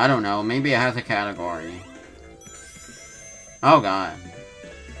 I don't know. Maybe it has a category. Oh god.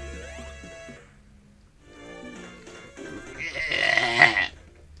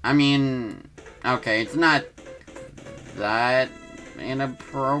 I mean, okay, it's not that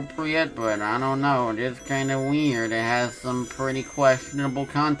inappropriate, but I don't know. It is kind of weird. It has some pretty questionable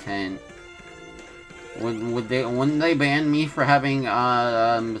content. Wouldn't they ban me for having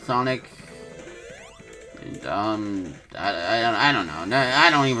Sonic? I don't know. I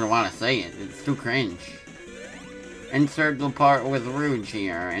don't even want to say it. It's too cringe. Insert the part with Rouge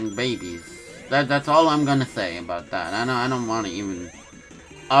here and babies. That's all I'm gonna say about that. I don't want to even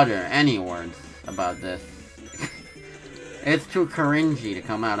utter any words about this. It's too cringy to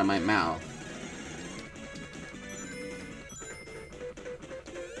come out of my mouth.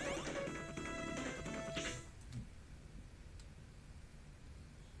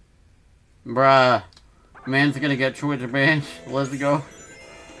 Bruh. Man's gonna get Twitch banned. Let's go.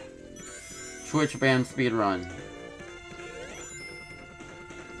 Twitch ban speedrun.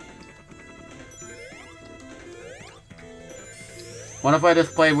 What if I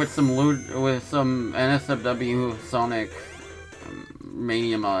just played with some NSFW Sonic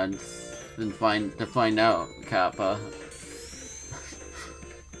Mania mods and to find out, Kappa?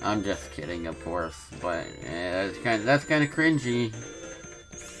 I'm just kidding, of course, but yeah, that's kind of cringy.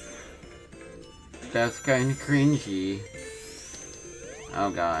 That's kind of cringy. Oh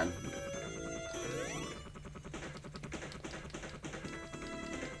god.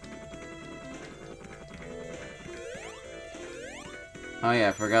 Oh yeah,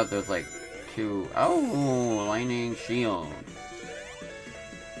 I forgot there's like two. Oh, lightning shield.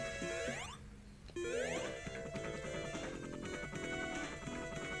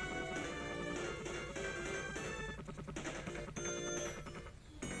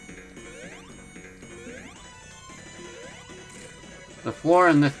 The floor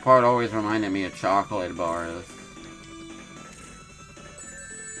in this part always reminded me of chocolate bars.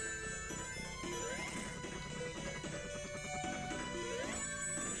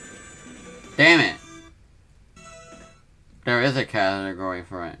 Damn it! There is a category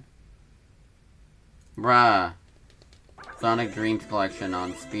for it. Bruh. Sonic Dreams Collection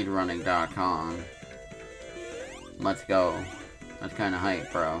on speedrunning.com. Let's go. That's kinda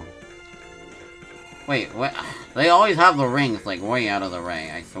hype, bro. Wait, what? They always have the rings, like, way out of the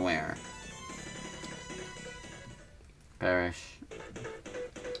way, I swear. Perish.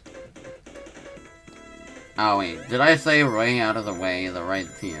 Oh, wait. Did I say way out of the way, the right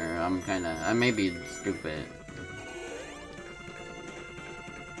tier? I may be stupid.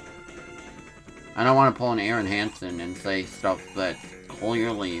 I don't want to pull an Aaron Hansen and say stuff that's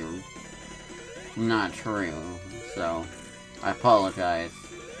clearly not true. So, I apologize,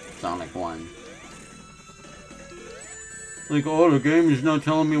 Sonic 1. Like, oh, the game is not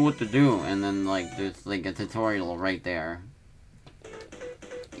telling me what to do. And then, like, there's, like, a tutorial right there.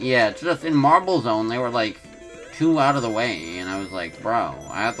 Yeah, it's just in Marble Zone, they were, like, 2 out of the way. And I was like, bro,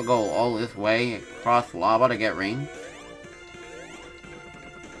 I have to go all this way across lava to get rings?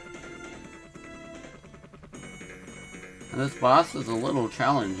 And this boss is a little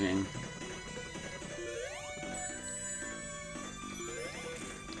challenging.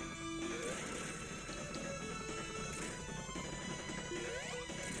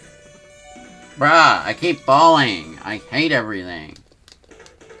 Bruh, I keep falling. I hate everything.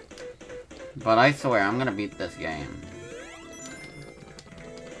 But I swear, I'm gonna beat this game.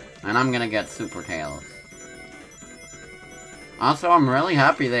 And I'm gonna get Super Tails. Also, I'm really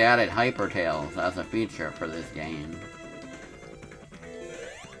happy they added Hyper Tails as a feature for this game.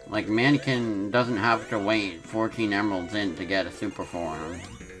 Like, Mannequin doesn't have to wait 14 emeralds in to get a super form.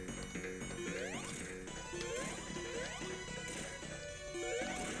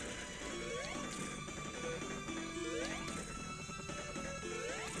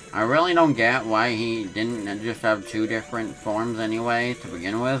 I really don't get why he didn't just have 2 different forms anyway, to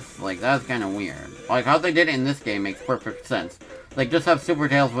begin with. Like, that's kind of weird. Like, how they did it in this game makes perfect sense. Like, just have Super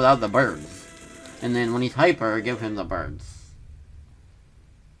Tails without the birds. And then when he's hyper, give him the birds.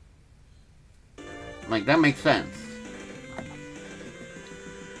 Like, that makes sense.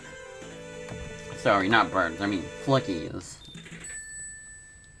 Sorry, not birds, I mean flickies.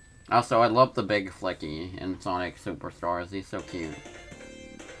 Also, I love the big flicky in Sonic Superstars, he's so cute.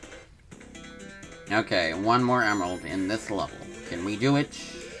 Okay, 1 more emerald in this level. Can we do it?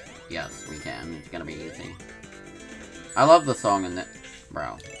 Yes, we can. It's gonna be easy. I love the song in that.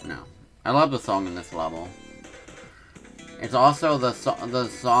 Bro, no. I love the song in this level. It's also the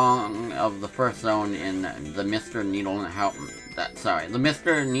song of the first zone in the Mr. Needle and how the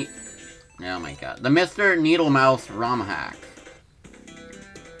Mr. Oh my god. The Mr. Needle Mouse ROM hack.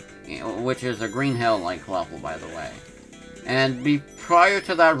 Which is a Green Hill-like level, by the way. And prior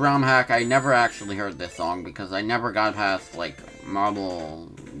to that ROM hack, I never actually heard this song because I never got past, like,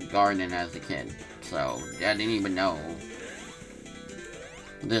 Marble Garden as a kid. So, I didn't even know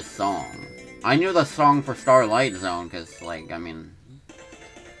this song. I knew the song for Starlight Zone, because, like, I mean,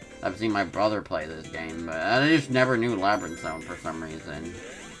 I've seen my brother play this game, but I just never knew Labyrinth Zone for some reason.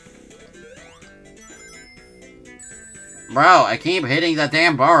 Bro, I keep hitting the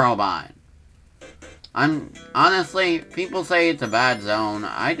damn Burrow bot. Honestly, people say it's a bad zone.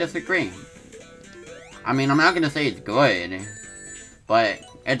 I disagree. I mean, I'm not gonna say it's good, but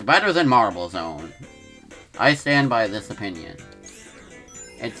it's better than Marble Zone. I stand by this opinion.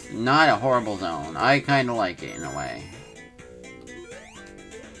 It's not a horrible zone. I kinda like it in a way.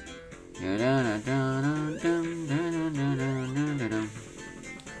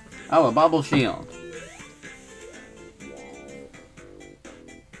 Oh, a bubble shield.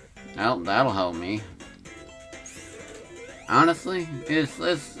 Well, that'll help me. Honestly, it's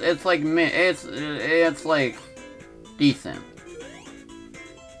like decent.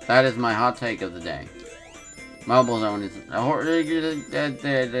 That is my hot take of the day. Mobile Zone is what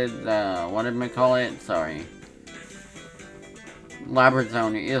did I call it? Sorry. Labyrinth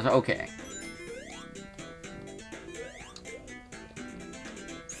Zone is okay.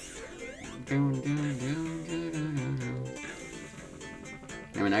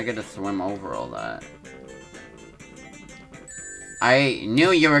 I mean, I get to swim over all that. I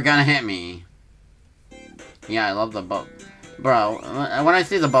knew you were gonna hit me. Yeah, I love the bubble. Bro, when I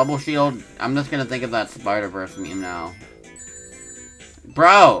see the bubble shield, I'm just gonna think of that Spider-Verse meme now.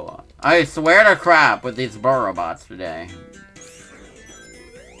 Bro, I swear to crap with these Burrow bots today.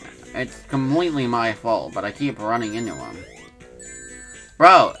 It's completely my fault, but I keep running into him.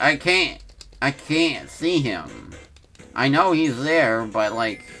 Bro, I can't see him. I know he's there, but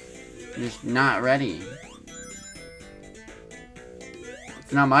like, just not ready.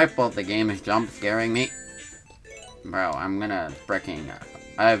 It's not my fault the game is jump scaring me. Bro, I'm gonna fricking...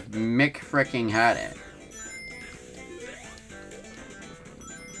 I've fricking had it.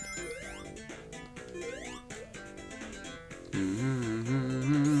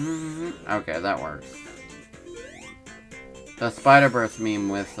 Okay, that works. The Spider-Verse meme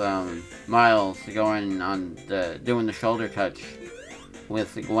with, Miles going on doing the shoulder touch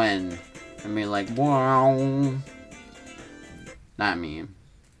with Gwen and being like, wow. That meme.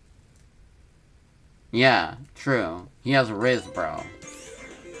 Yeah, true. He has Riz, bro.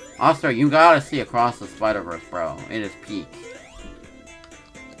 Also, you gotta see Across the Spider-Verse, bro. It is peak.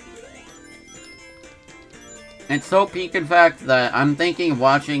 It's so peak, in fact, that I'm thinking of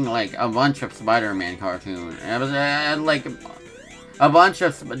watching, like, a bunch of Spider-Man cartoons. It was, like, a bunch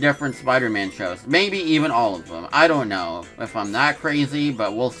of different Spider-Man shows. Maybe even all of them. I don't know if I'm that crazy,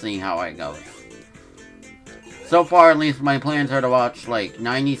 but we'll see how it goes. So far, at least, my plans are to watch, like,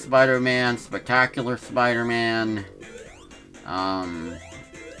 90s Spider-Man, Spectacular Spider-Man,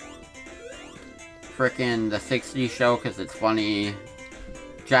 frickin' the 60s show, because it's funny,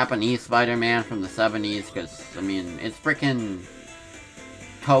 Japanese Spider-Man from the 70s, because, I mean, it's frickin'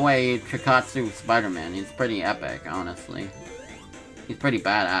 Toei Chikatsu Spider-Man. He's pretty epic, honestly. He's pretty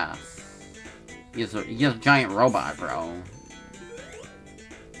badass. He's a giant robot, bro.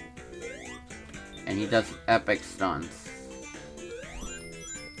 And he does epic stunts.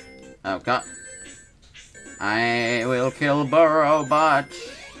 Oh god. I will kill Burrow Bot.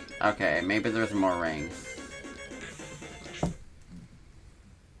 Okay, maybe there's more rings.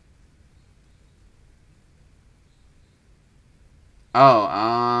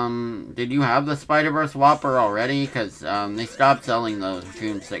 Oh, did you have the Spider-Verse Whopper already? Because, they stopped selling those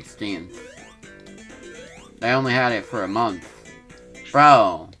June 16th. They only had it for a month.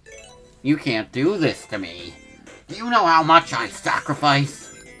 Bro. You can't do this to me. Do you know how much I sacrifice?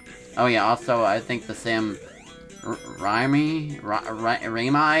 Oh yeah, also, I think the Sam Raimi?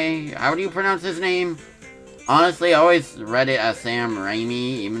 How do you pronounce his name? Honestly, I always read it as Sam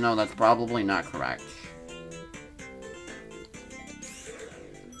Raimi, even though that's probably not correct.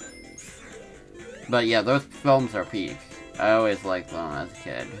 But yeah, those films are peak. I always liked them as a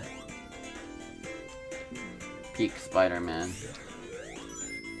kid. Peak Spider-Man.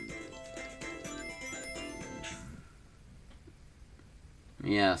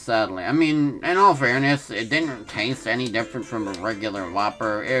 Yeah, sadly. I mean, in all fairness, it didn't taste any different from a regular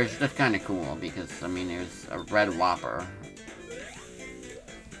Whopper. It was just kind of cool because, I mean, it was a red Whopper.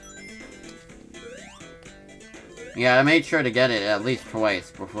 Yeah, I made sure to get it at least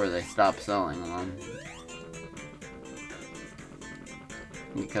twice before they stopped selling them.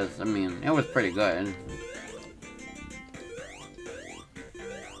 Because, I mean, it was pretty good.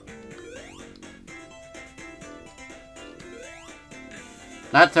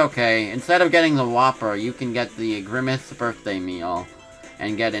 That's okay. Instead of getting the Whopper, you can get the Grimace birthday meal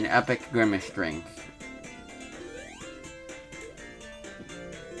and get an epic Grimace drink.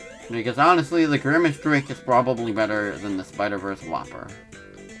 Because honestly, the Grimace drink is probably better than the Spider-Verse Whopper.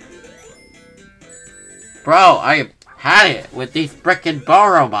 Bro, I had it with these frickin'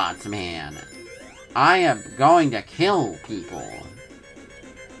 Borobots, man. I am going to kill people.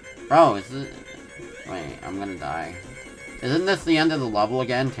 Bro, is this... Wait, I'm gonna die. Isn't this the end of the level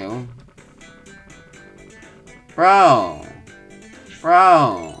again, too? Bro!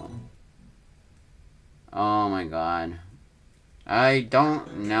 Bro! Oh my god. I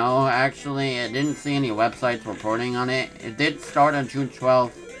don't know, actually. I didn't see any websites reporting on it. It did start on June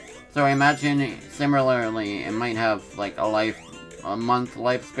 12th. So I imagine, similarly, it might have, like, a month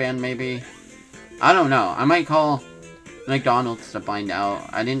lifespan, maybe? I don't know. I might call McDonald's to find out.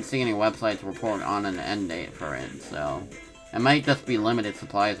 I didn't see any websites report on an end date for it, so... It might just be limited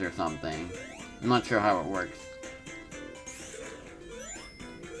supplies or something. I'm not sure how it works.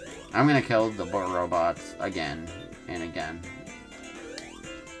 I'm gonna kill the robots again and again.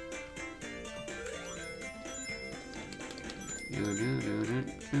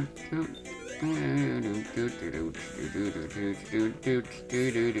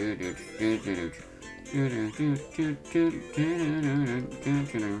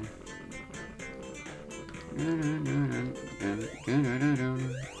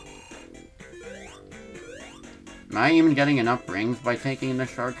 Am I even getting enough rings by taking the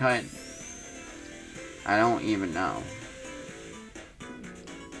shortcut? I don't even know.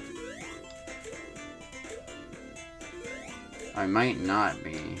 I might not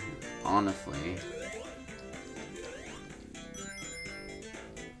be, honestly.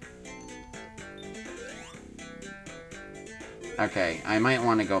 Okay, I might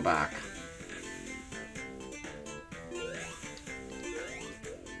want to go back.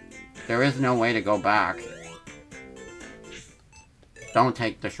 There is no way to go back. Don't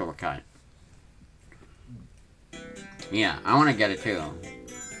take the shortcut. Yeah, I want to get it too.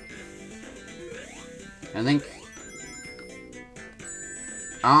 I think...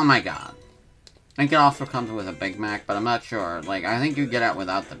 Oh my god. I think it also comes with a Big Mac, but I'm not sure. Like, I think you get it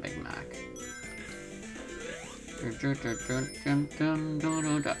without the Big Mac.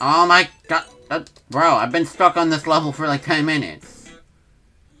 Oh my god. Bro, I've been stuck on this level for like 10 minutes.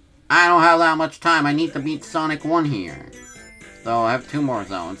 I don't have that much time. I need to beat Sonic 1 here. Though I have 2 more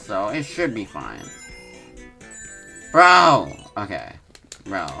zones, so it should be fine. Bro! Okay.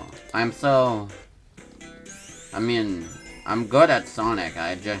 Bro. I'm good at Sonic.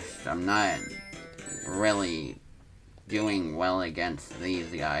 I'm not really doing well against these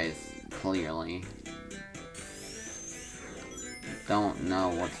guys, clearly. Don't know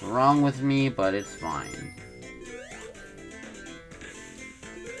what's wrong with me, but it's fine.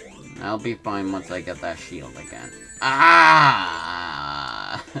 I'll be fine once I get that shield again.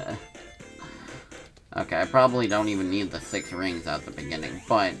 Ah! Okay, I probably don't even need the 6 rings at the beginning,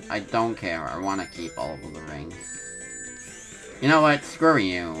 but I don't care. I want to keep all of the rings. You know what? Screw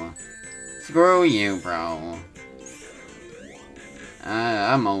you. Screw you, bro.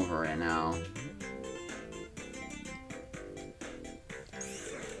 I'm over it now.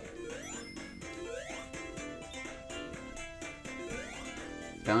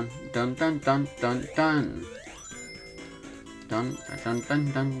 Dun dun dun dun dun dun. Dun dun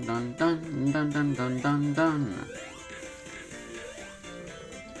dun dun dun dun dun dun dun dun dun.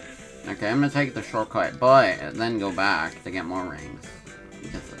 Okay, I'm gonna take the shortcut, but then go back to get more rings.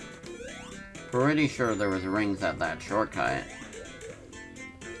 Because I'm pretty sure there was rings at that shortcut.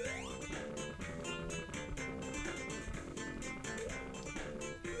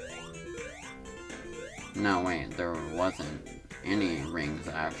 No, wait, there wasn't any rings,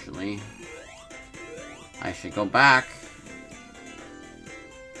 actually. I should go back.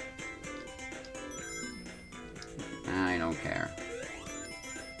 I don't care.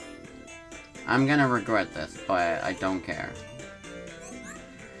 I'm gonna regret this, but I don't care.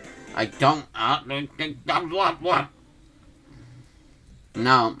 I don't...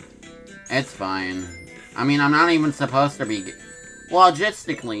 No. It's fine. I mean, I'm not even supposed to be...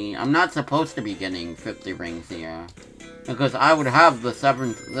 Logistically, I'm not supposed to be getting 50 rings here. Because I would have the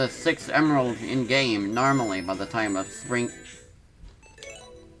 6th emerald in-game normally by the time of Spring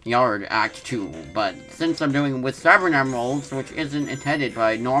Yard Act 2. But since I'm doing it with 7 emeralds, which isn't intended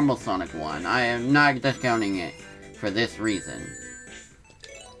by normal Sonic 1, I am not discounting it. for this reason.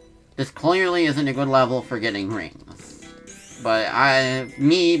 This clearly isn't a good level for getting rings. But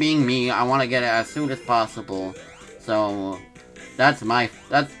me being me, I want to get it as soon as possible. So, that's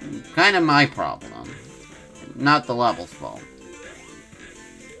kind of my problem. Not the level's fault.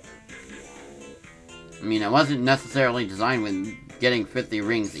 I mean, it wasn't necessarily designed with getting 50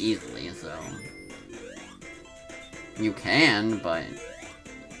 rings easily, so... You can, but...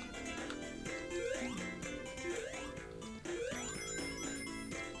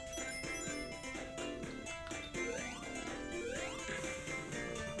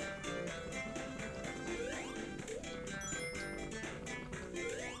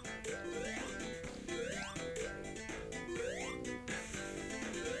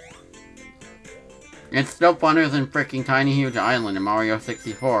 It's still funner than freaking Tiny Huge Island in Mario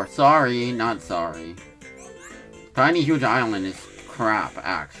 64. Sorry, not sorry. Tiny Huge Island is crap,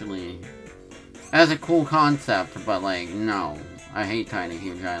 actually. It has a cool concept, but like, no. I hate Tiny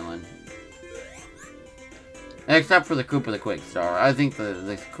Huge Island. Except for the Koopa the Quick Star. I think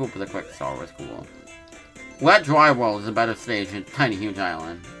the Koopa the Quick Star was cool. Wet Dry World is a better stage than Tiny Huge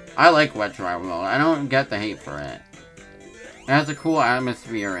Island. I like Wet Dry World. I don't get the hate for it. It has a cool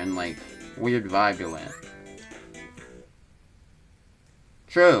atmosphere and like, weird vibe to it.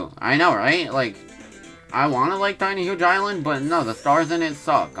 True, I know, right? Like, I wanna like Tiny Huge Island, but no, the stars in it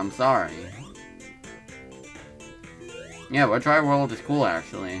suck. I'm sorry. Yeah, Wet Dry World is cool,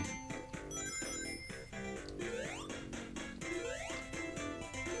 actually.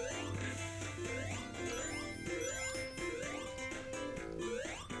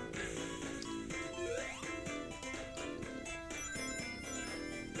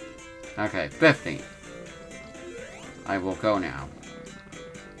 Okay, 50. I will go now.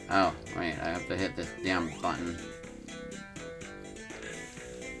 Oh, wait, I have to hit this damn button.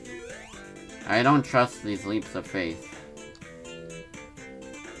 I don't trust these leaps of faith.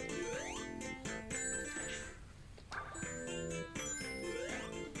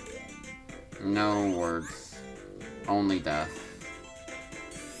 No words. Only death.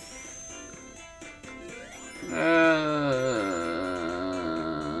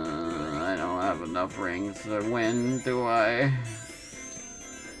 I don't have enough rings to win, do I?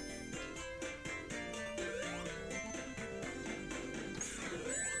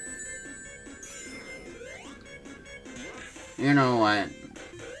 You know what?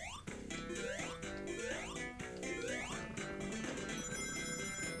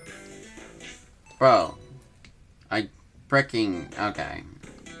 Bro. Okay.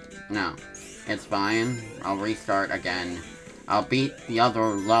 No. It's fine. I'll restart again. I'll beat the other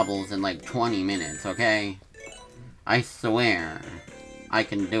levels in like 20 minutes, okay? I swear. I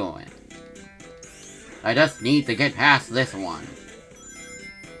can do it. I just need to get past this one.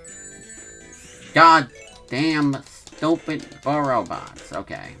 God damn stupid robots.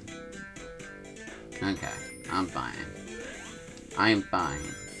 Okay. Okay. I'm fine. I'm fine.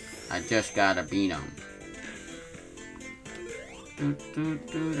 I just gotta beat them.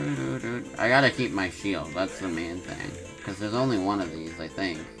 I gotta keep my shield. That's the main thing. Because there's only one of these, I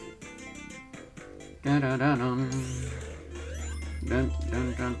think.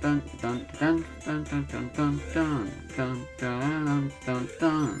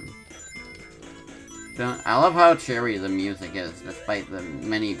 I love how cheery the music is, despite the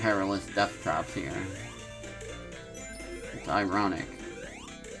many perilous death traps here. It's ironic.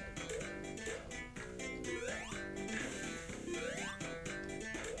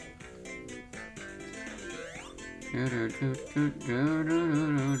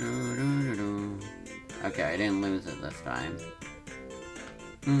 Okay, I didn't lose it this time.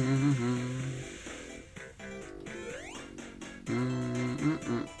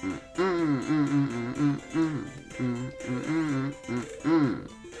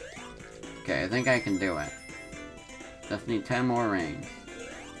 Okay, I think I can do it. Just need 10 more rings.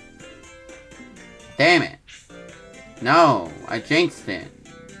 Damn it! No! I jinxed it!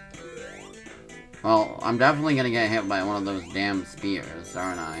 Well, I'm definitely gonna get hit by one of those damn spears,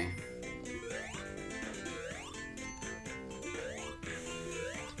 aren't I?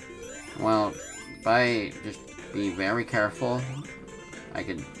 Well, if I just be very careful, I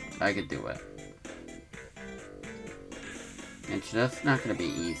could do it. It's just not gonna be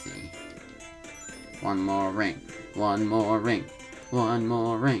easy. One more ring. One more ring. One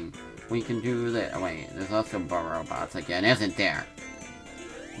more ring. We can do this. Oh, wait, there's also Burrobots again, isn't there?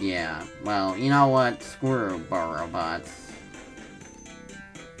 Yeah, well, you know what? Screw Burrobots.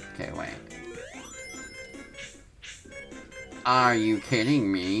 Okay, wait. Are you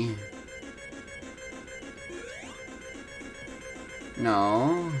kidding me?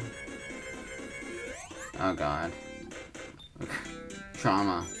 No. Oh god.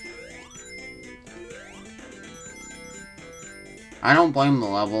 Trauma. I don't blame the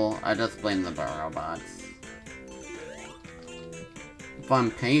level, I just blame the robots. If I'm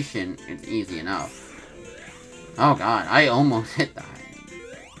patient, it's easy enough. Oh god, I almost hit that.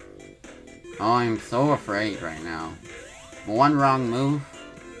 Oh, I'm so afraid right now. One wrong move,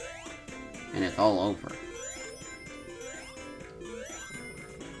 and it's all over.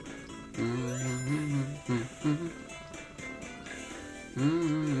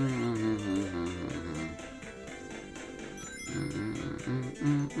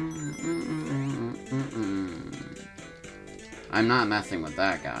 I'm not messing with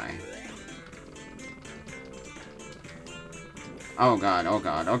that guy. Oh god, oh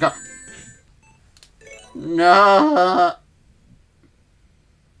god, oh god! No!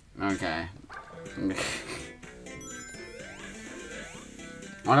 Okay.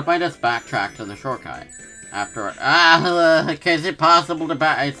 What if I just backtrack to the shortcut? After is it possible to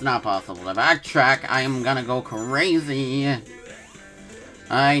it's not possible to backtrack. I am gonna go crazy.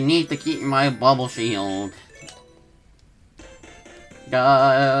 I need to keep my bubble shield.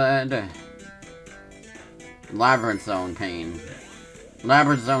 God. Labyrinth zone pain.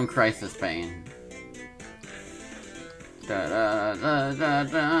 Labyrinth zone crisis pain.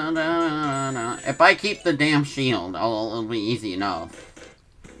 If I keep the damn shield, it'll be easy enough.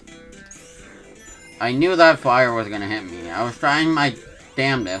 I knew that fire was gonna hit me. I was trying my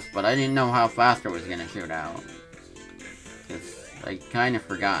damnedest, but I didn't know how fast it was gonna shoot out. I kind of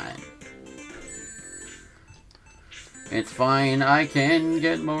forgot. It's fine, I can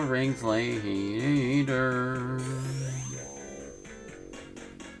get more rings later.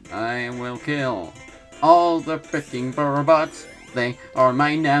 I will kill all the freaking robots. They are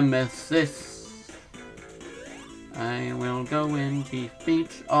my nemesis. I will go and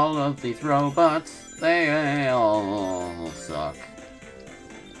defeat all of these robots. They all suck.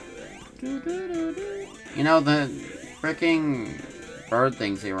 You know, the freaking bird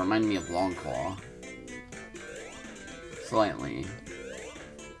things here remind me of Longclaw. Slightly.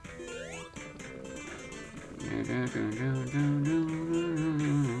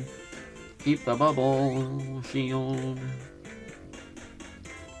 Keep the bubble shield.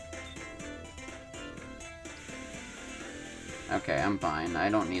 Okay, I'm fine. I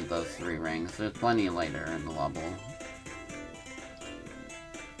don't need those 3 rings. There's plenty later in the level.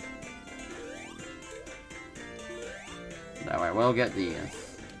 Though I will get these.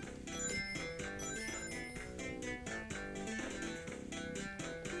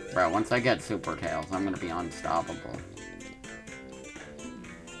 Bro, once I get Super Tails, I'm gonna be unstoppable.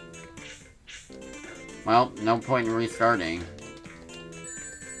 Well, no point in restarting.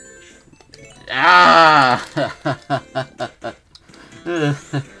 Ah!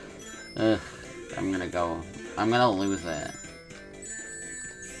 I'm gonna go. I'm gonna lose it.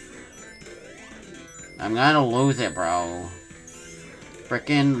 I'm gonna lose it, bro.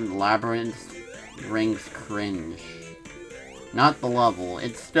 Frickin' Labyrinth rings cringe. Not the level.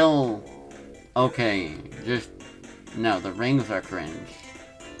 It's still okay. Just no, the rings are cringe.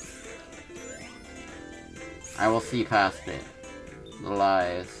 I will see past it. The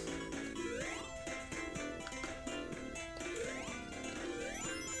lies.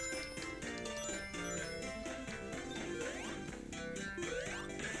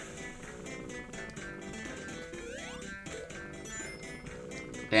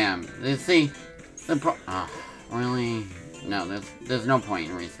 Damn. See, the really? No, there's no point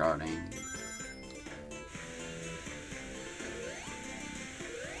in restarting.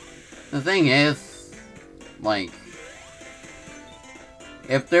 The thing is, like,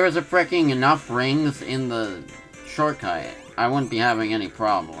 if there was a freaking enough rings in the shortcut, I wouldn't be having any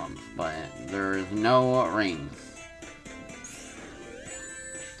problems, but there's no rings.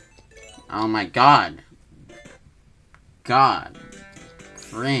 Oh my god. God.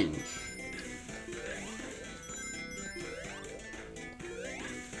 Cringe.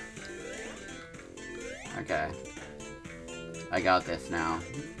 Okay. I got this now.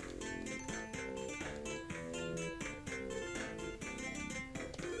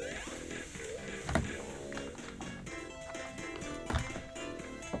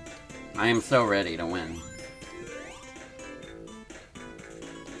 I am so ready to win.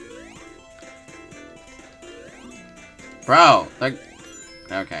 Bro,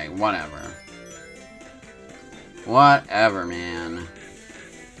 okay, whatever. Whatever, man.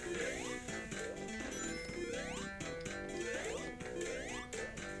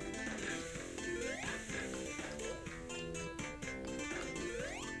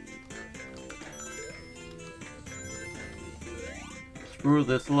 Screw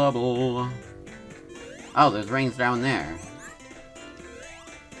this level. Oh, there's rings down there.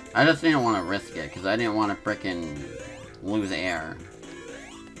 I just didn't want to risk it, because I didn't want to frickin' lose air.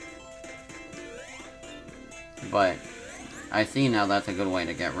 But I see now that's a good way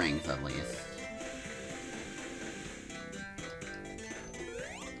to get rings, at least.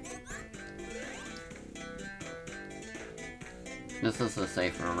 This is the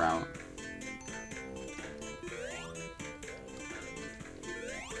safer route.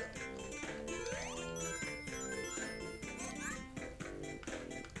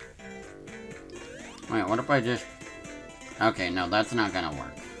 Wait, what if I just... Okay, no, that's not gonna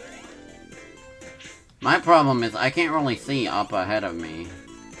work. My problem is I can't really see up ahead of me.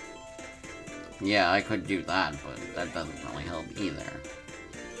 Yeah, I could do that, but that doesn't really help either.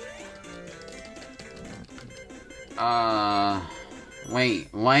 Wait,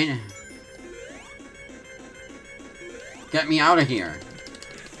 what? Get me out of here!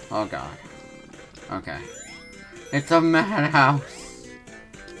 Oh god. Okay. It's a madhouse!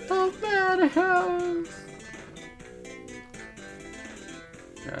 A madhouse!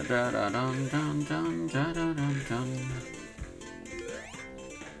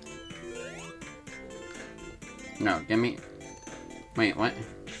 No, give me... Wait, what?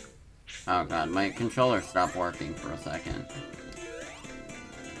 Oh god, my controller stopped working for a second.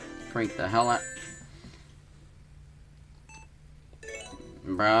 Freak the hell out.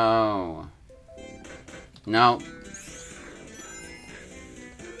 Bro. No.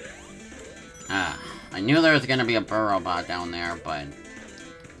 I knew there was gonna be a burrow bot down there, but...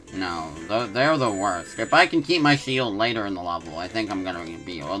 No, they're the worst. If I can keep my shield later in the level, I think I'm gonna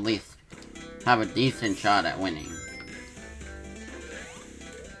be, or at least have a decent shot at winning.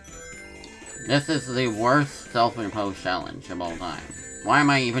 This is the worst self-imposed challenge of all time. Why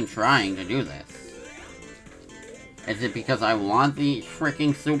am I even trying to do this? Is it because I want the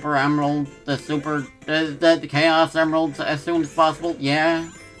freaking Super Emerald, the Chaos Emeralds as soon as possible? Yeah.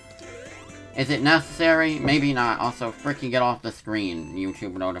 Is it necessary? Maybe not. Also, freaking get off the screen,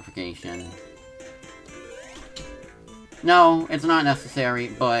 YouTube notification. No, it's not necessary,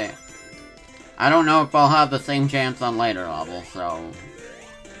 but I don't know if I'll have the same chance on later levels, so...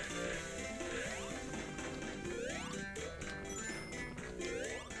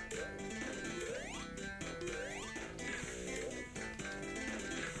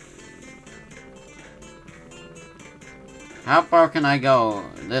 How far can I go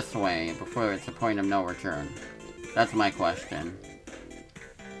this way before it's a point of no return? That's my question.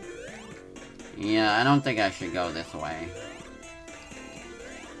 Yeah, I don't think I should go this way.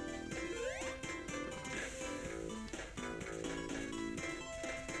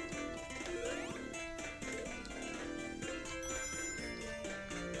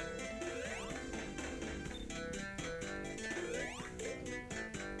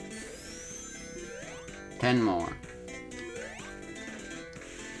 Ten more.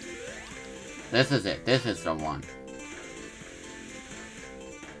 This is it. This is the one.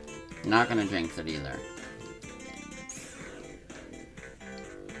 Not gonna jinx it either.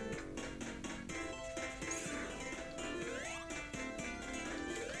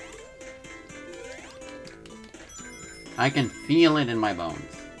 I can feel it in my bones.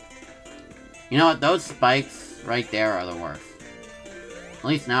 You know what? Those spikes right there are the worst. At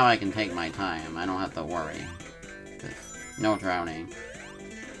least now I can take my time. I don't have to worry. 'Cause no drowning.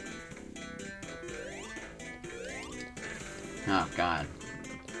 Oh, God.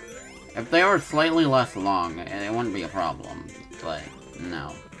 If they were slightly less long, it wouldn't be a problem. But,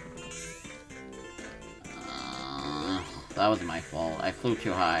 no. That was my fault. I flew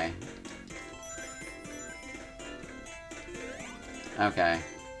too high. Okay.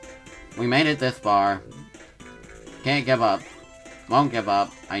 We made it this far. Can't give up. Won't give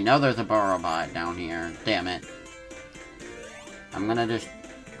up. I know there's a burrow bot down here. Damn it. I'm gonna just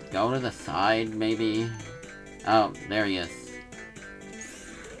go to the side, maybe? Oh, there he is.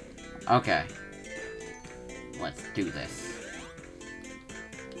 Okay. Let's do this.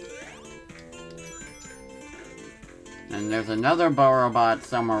 And there's another burrow bot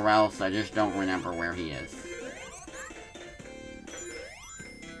somewhere else, I just don't remember where he is.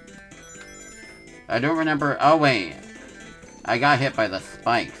 I don't remember... Oh, wait. I got hit by the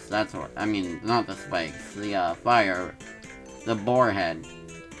spikes. That's what... I mean, not the spikes. The, fire. The boar head.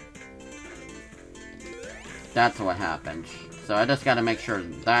 That's what happened. So I just gotta make sure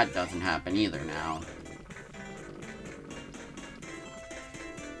that doesn't happen either now.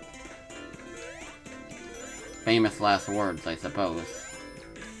 Famous last words, I suppose.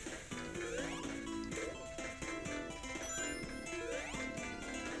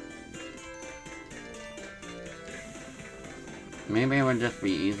 Maybe it would just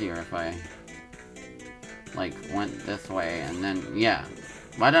be easier if I, like, went this way and then, yeah.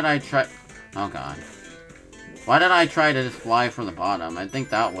 Why did I try... Oh god. Why did I try to just fly from the bottom? I think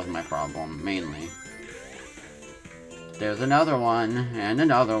that was my problem, mainly. There's another one, and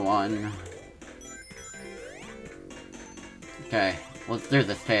another one. Okay, let's do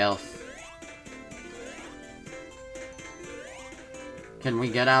this, Tails. Can we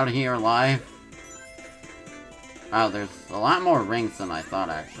get out of here alive? Wow, there's a lot more rings than I thought,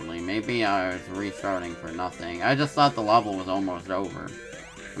 actually. Maybe I was restarting for nothing. I just thought the level was almost over.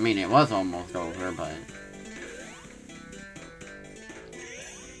 I mean, it was almost over, but...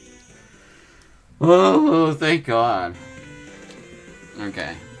 Oh, thank God.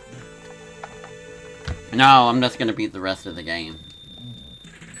 Okay. No, I'm just gonna beat the rest of the game.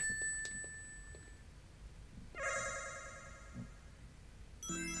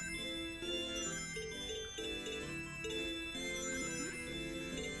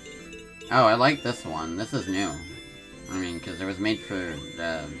 Oh, I like this one. This is new. I mean, because it was made for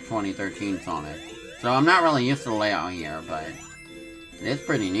 2013 Sonic. So I'm not really used to the layout here, but it is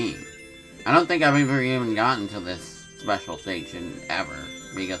pretty neat. I don't think I've ever even gotten to this special station ever,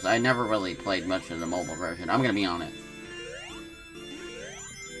 because I never really played much of the mobile version. I'm gonna be honest.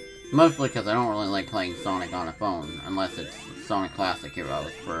 Mostly because I don't really like playing Sonic on a phone, unless it's Sonic Classic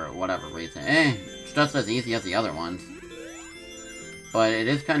Heroes for whatever reason. It's just as easy as the other ones. But it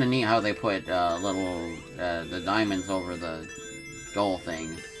is kind of neat how they put the diamonds over the goal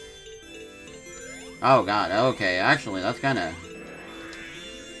things. Oh god, okay, actually that's kind of...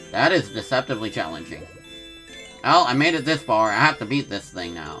 That is deceptively challenging. Well, I made it this far, I have to beat this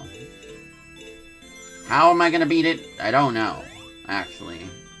thing now. How am I gonna beat it? I don't know, actually.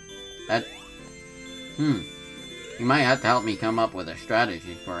 You might have to help me come up with a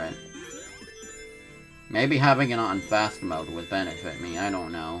strategy for it. Maybe having it on fast mode would benefit me, I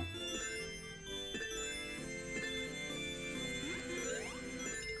don't know.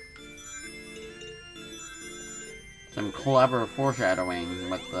 Some clever foreshadowing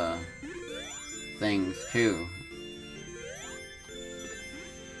with the things, too.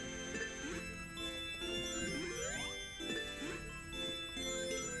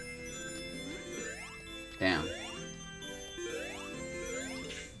 Damn.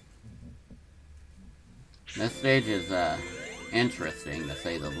 This stage is, interesting, to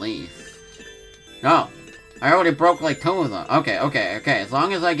say the least. No! I already broke, like, 2 of them. Okay. As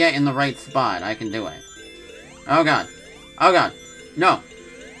long as I get in the right spot, I can do it. Oh god. Oh god. No.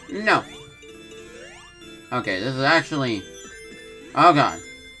 No. Okay, this is actually... Oh god.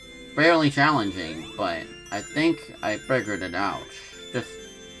 Fairly challenging, but I think I figured it out. Just...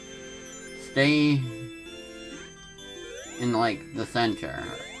 stay... in, like, the center.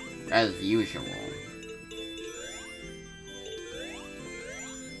 As usual.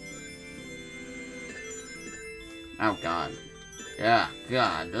 Oh god. Yeah,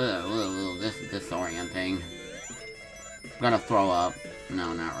 god. This is disorienting. I'm gonna throw up.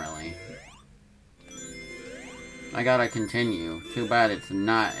 No, not really. I gotta continue. Too bad it's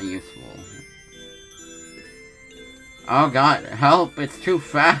not useful. Oh god, help! It's too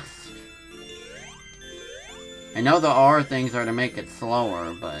fast! I know the R things are to make it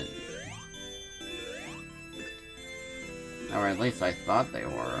slower, but... Or at least I thought they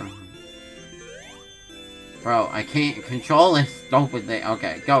were. Bro, I can't control this stupid thing.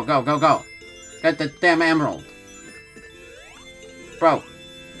 Okay, go. Get the damn emerald. Bro.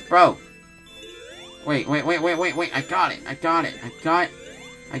 Wait. I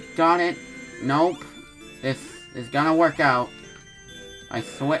got it. Nope. This is gonna work out. I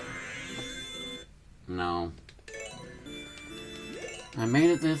swear. No. I made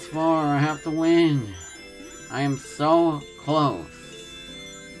it this far. I have to win. I am so close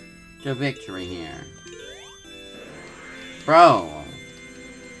to victory here. Bro!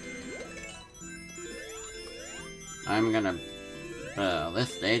 I'm gonna...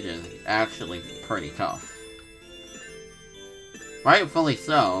 this stage is actually pretty tough. Rightfully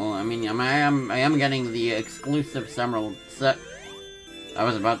so. I mean, I am getting the exclusive several... I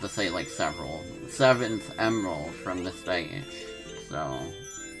was about to say, like, several. 7th emerald from this stage. So...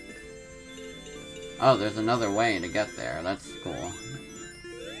 Oh, there's another way to get there. That's cool.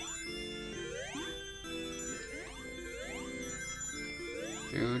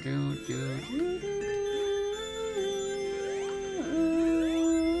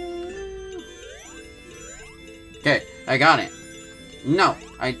 Okay, I got it. No,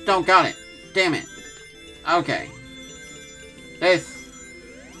 I don't got it. Damn it. Okay. This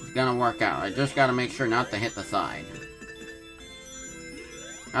is gonna work out. I just gotta make sure not to hit the side.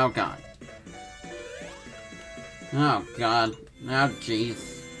 Oh god. Oh god. Oh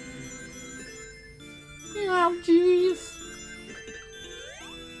jeez. Oh jeez.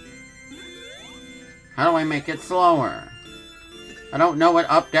 How do I make it slower? I don't know what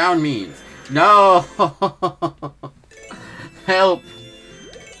up-down means. No! Help!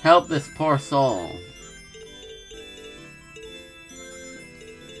 Help this poor soul.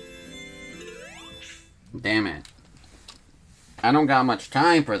 Damn it. I don't got much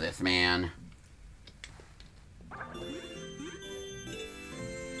time for this, man.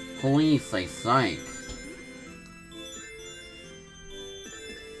 Please say psych.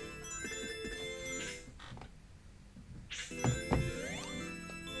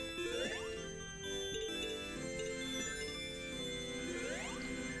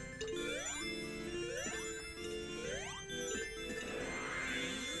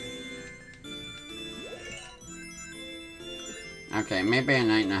 Okay, maybe I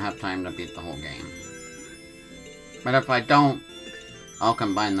might not have time to beat the whole game. But if I don't, I'll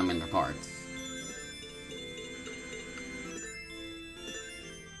combine them into parts.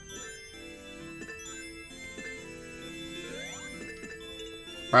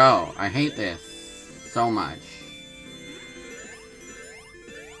 Bro, I hate this so much.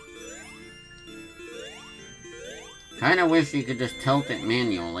 Kinda wish you could just tilt it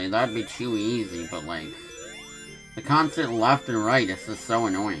manually, that'd be too easy, but like... the constant left and right is just so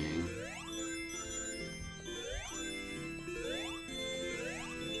annoying.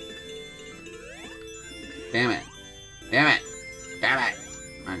 Damn it. Damn it. Damn it.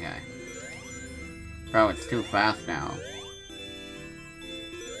 Okay. Bro, it's too fast now.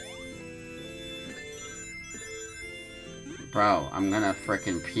 Bro, I'm gonna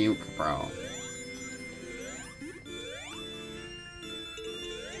frickin' puke, bro.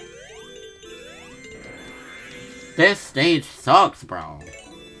 This stage sucks, bro.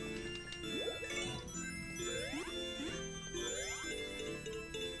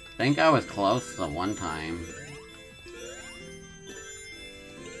 I think I was close the one time.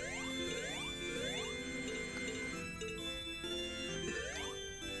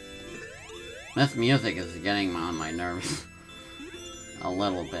 This music is getting on my nerves. A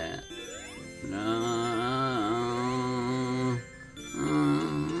little bit.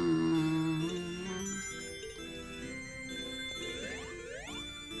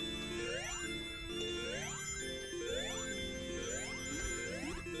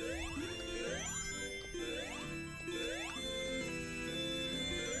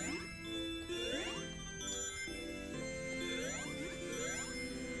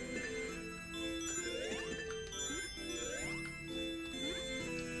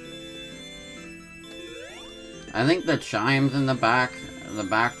 I think the chimes in the backbeat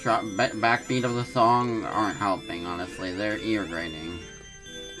of the song aren't helping, honestly. They're ear-grating.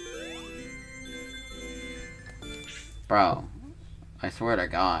 Bro, I swear to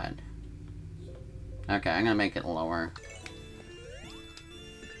God. Okay, I'm gonna make it lower.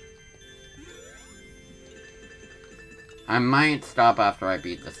 I might stop after I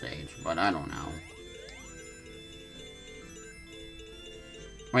beat the stage, but I don't know.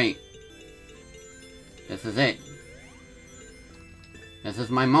 Wait. This is it. This is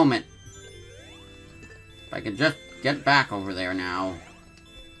my moment. If I could just get back over there now.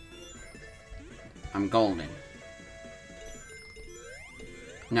 I'm golden.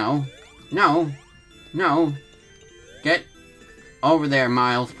 No. No. No. Get over there,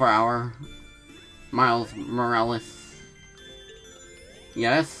 Miles per hour. Miles Morales.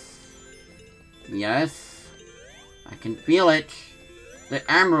 Yes. Yes. I can feel it. The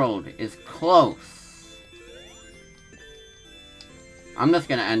emerald is close. I'm just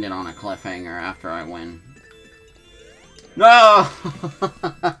gonna end it on a cliffhanger after I win. No!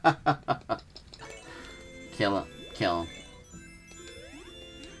 Kill it. Kill.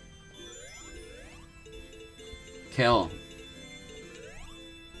 Kill.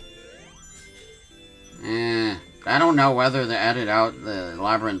 I don't know whether to edit out the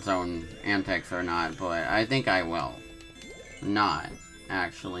Labyrinth Zone antics or not, but I think I will. Not,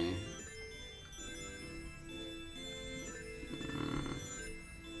 actually.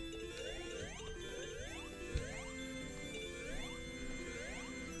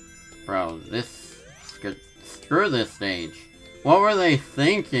 Bro, this... screw this stage. What were they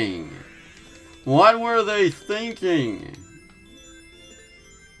thinking? What were they thinking?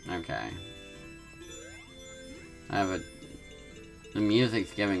 Okay. I have a... the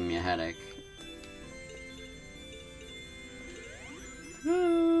music's giving me a headache.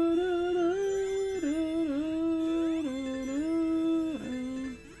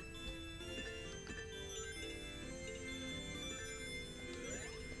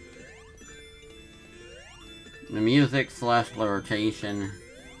 The music slash rotation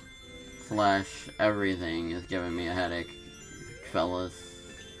slash everything is giving me a headache, fellas.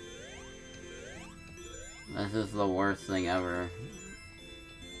 This is the worst thing ever.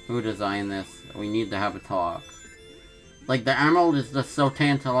 Who designed this? We need to have a talk. Like, the emerald is just so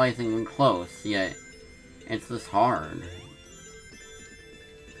tantalizingly close, yet it's just hard.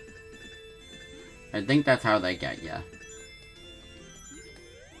 I think that's how they get ya.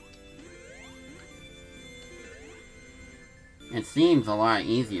 It seems a lot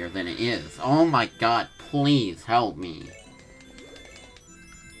easier than it is. Oh my god, please help me.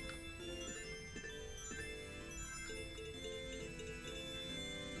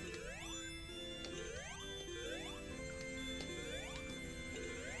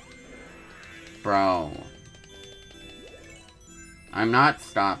 Bro. I'm not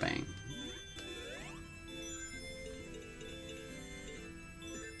stopping.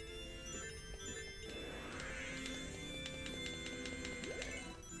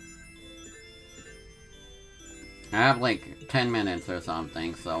 I have like 10 minutes or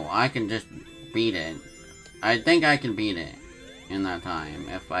something, so I can just beat it. I think I can beat it in that time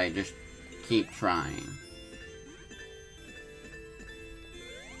if I just keep trying.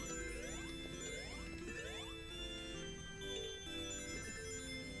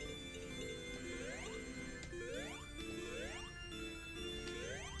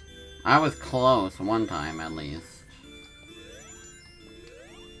 I was close one time at least.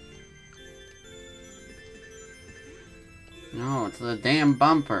 No, it's the damn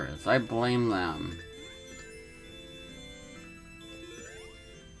bumpers. I blame them.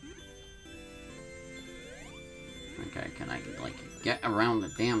 Okay, can I, like, get around the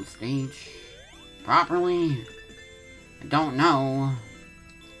damn stage properly? I don't know.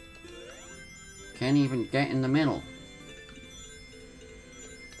 Can't even get in the middle.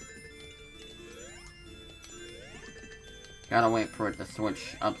 Gotta wait for it to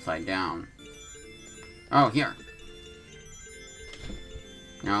switch upside down. Oh, here.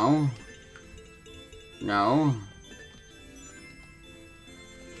 No. No.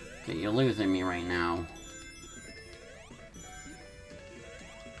 Okay, you're losing me right now.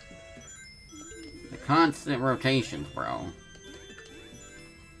 The constant rotations, bro.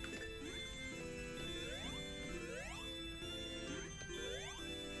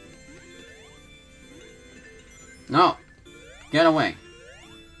 No! Get away!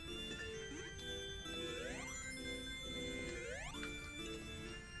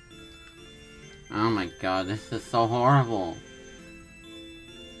 Oh my god, this is so horrible.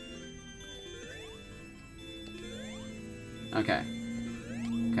 Okay.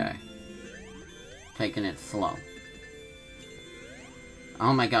 Okay. Taking it slow.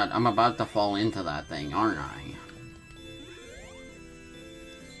 Oh my god, I'm about to fall into that thing, aren't I?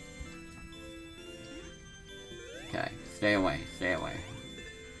 Okay, stay away, stay away.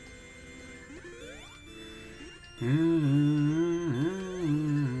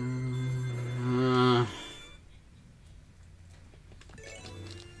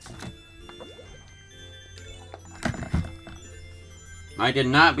 I did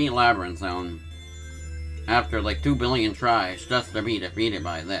not beat Labyrinth Zone after like 2 billion tries just to be defeated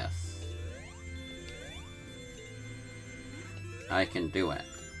by this. I can do it.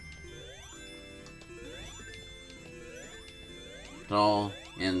 It's all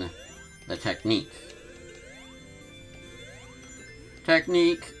in the technique.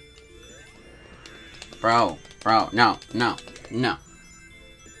 Technique! Bro, no, no, no.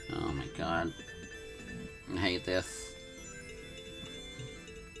 Oh my god. I hate this.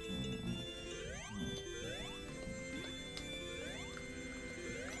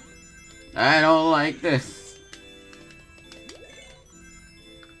 I don't like this.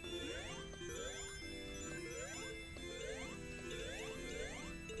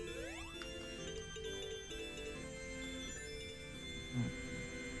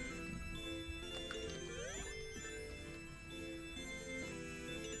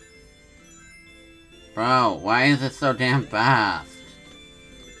 Bro, why is it so damn fast?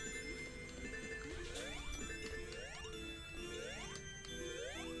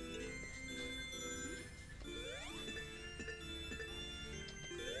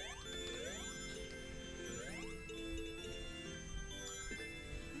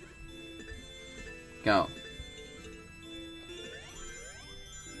 Go.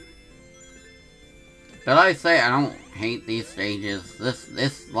 Did I say I don't hate these stages?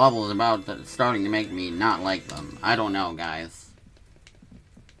 This level is about starting to make me not like them. I don't know, guys.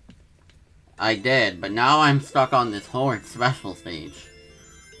 I did, but now I'm stuck on this horrid special stage.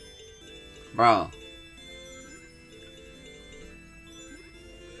 Bro.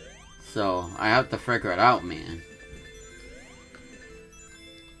 So, I have to figure it out, man.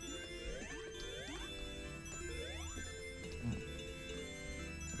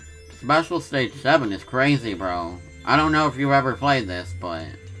 Special Stage 7 is crazy, bro. I don't know if you ever played this, but...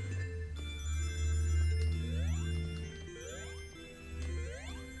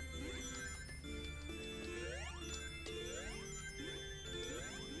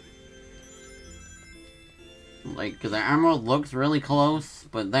 like, the emerald looks really close,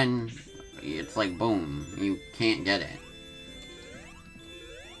 but then it's like, boom, you can't get it.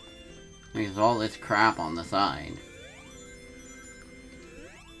 There's all this crap on the side.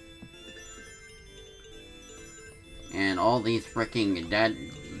 And all these freaking dead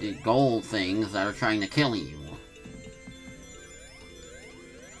gold things that are trying to kill you.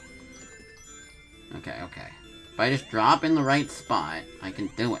 Okay, okay. If I just drop in the right spot, I can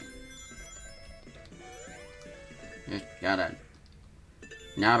do it. Just gotta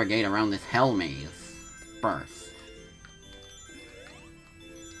navigate around this hell maze first.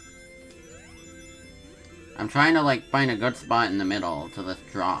 I'm trying to, like, find a good spot in the middle to this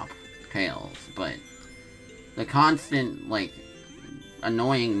drop Tails, but the constant, like,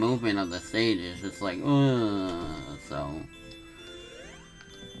 annoying movement of the stage is just like, so...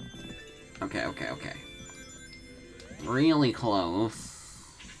 Okay, okay, okay. Really close,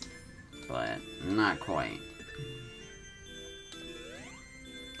 but not quite.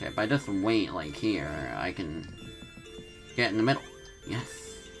 Okay, if I just wait, like, here, I can get in the middle. Yes.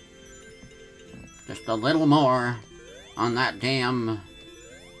 Just a little more on that damn,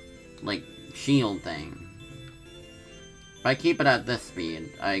 like, shield thing. If I keep it at this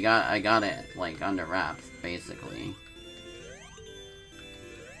speed, I got it, like, under wraps, basically.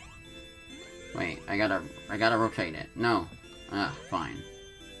 Wait, I gotta rotate it. No. Fine.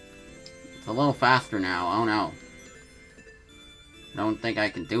 It's a little faster now. Oh no. I don't think I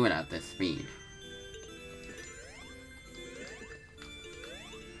can do it at this speed.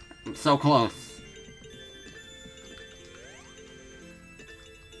 I'm so close.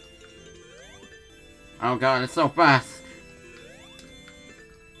 Oh god, it's so fast.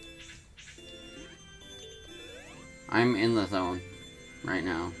 I'm in the zone right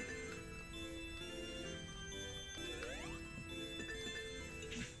now.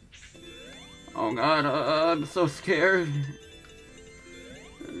 Oh god, I'm so scared.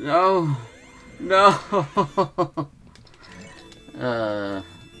 No. No.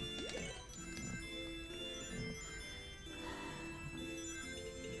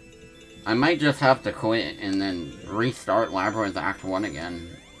 I might just have to quit and then restart Labyrinth Act 1 again.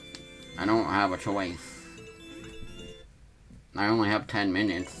 I don't have a choice. I only have 10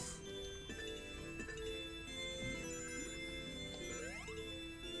 minutes.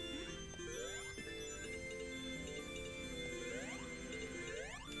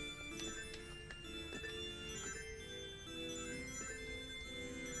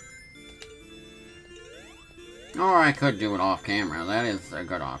 Or I could do it off camera. That is a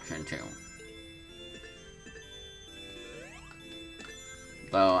good option too.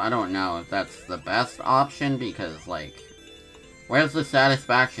 Though I don't know if that's the best option because, like, where's the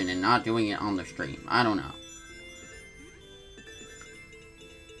satisfaction in not doing it on the stream? I don't know.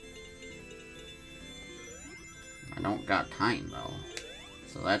 I don't got time though,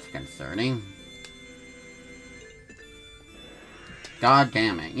 so that's concerning. God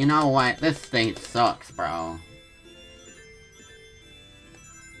damn it. You know what? This stage sucks, bro.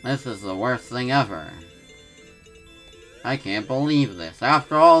 This is the worst thing ever. I can't believe this.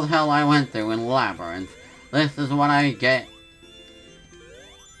 After all the hell I went through in Labyrinth, this is what I get.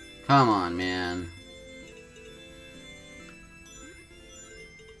 Come on, man.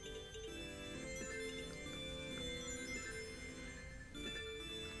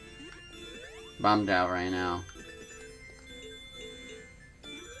 Bummed out right now.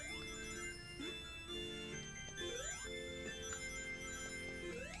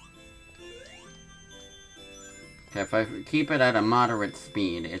 Okay, if I keep it at a moderate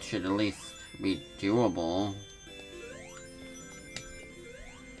speed, it should at least be doable.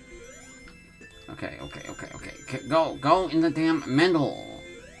 Okay, okay, okay, okay. Go in the damn middle.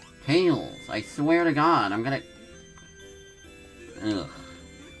 Tails, I swear to God, I'm gonna... Ugh.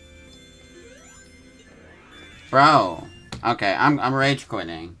 Bro. Okay, I'm rage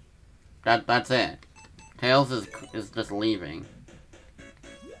quitting. That's it. Tails is just leaving.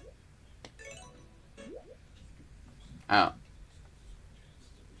 Oh.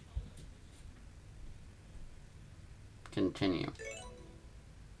 Continue.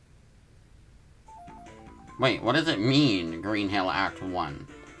 Wait, what does it mean, Green Hill Act 1?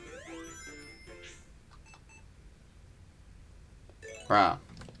 Bruh.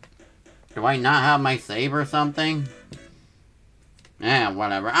 Do I not have my save or something? Yeah,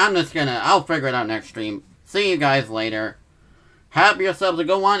 whatever. I'll figure it out next stream. See you guys later. Have yourselves a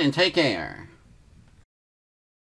good one and take care.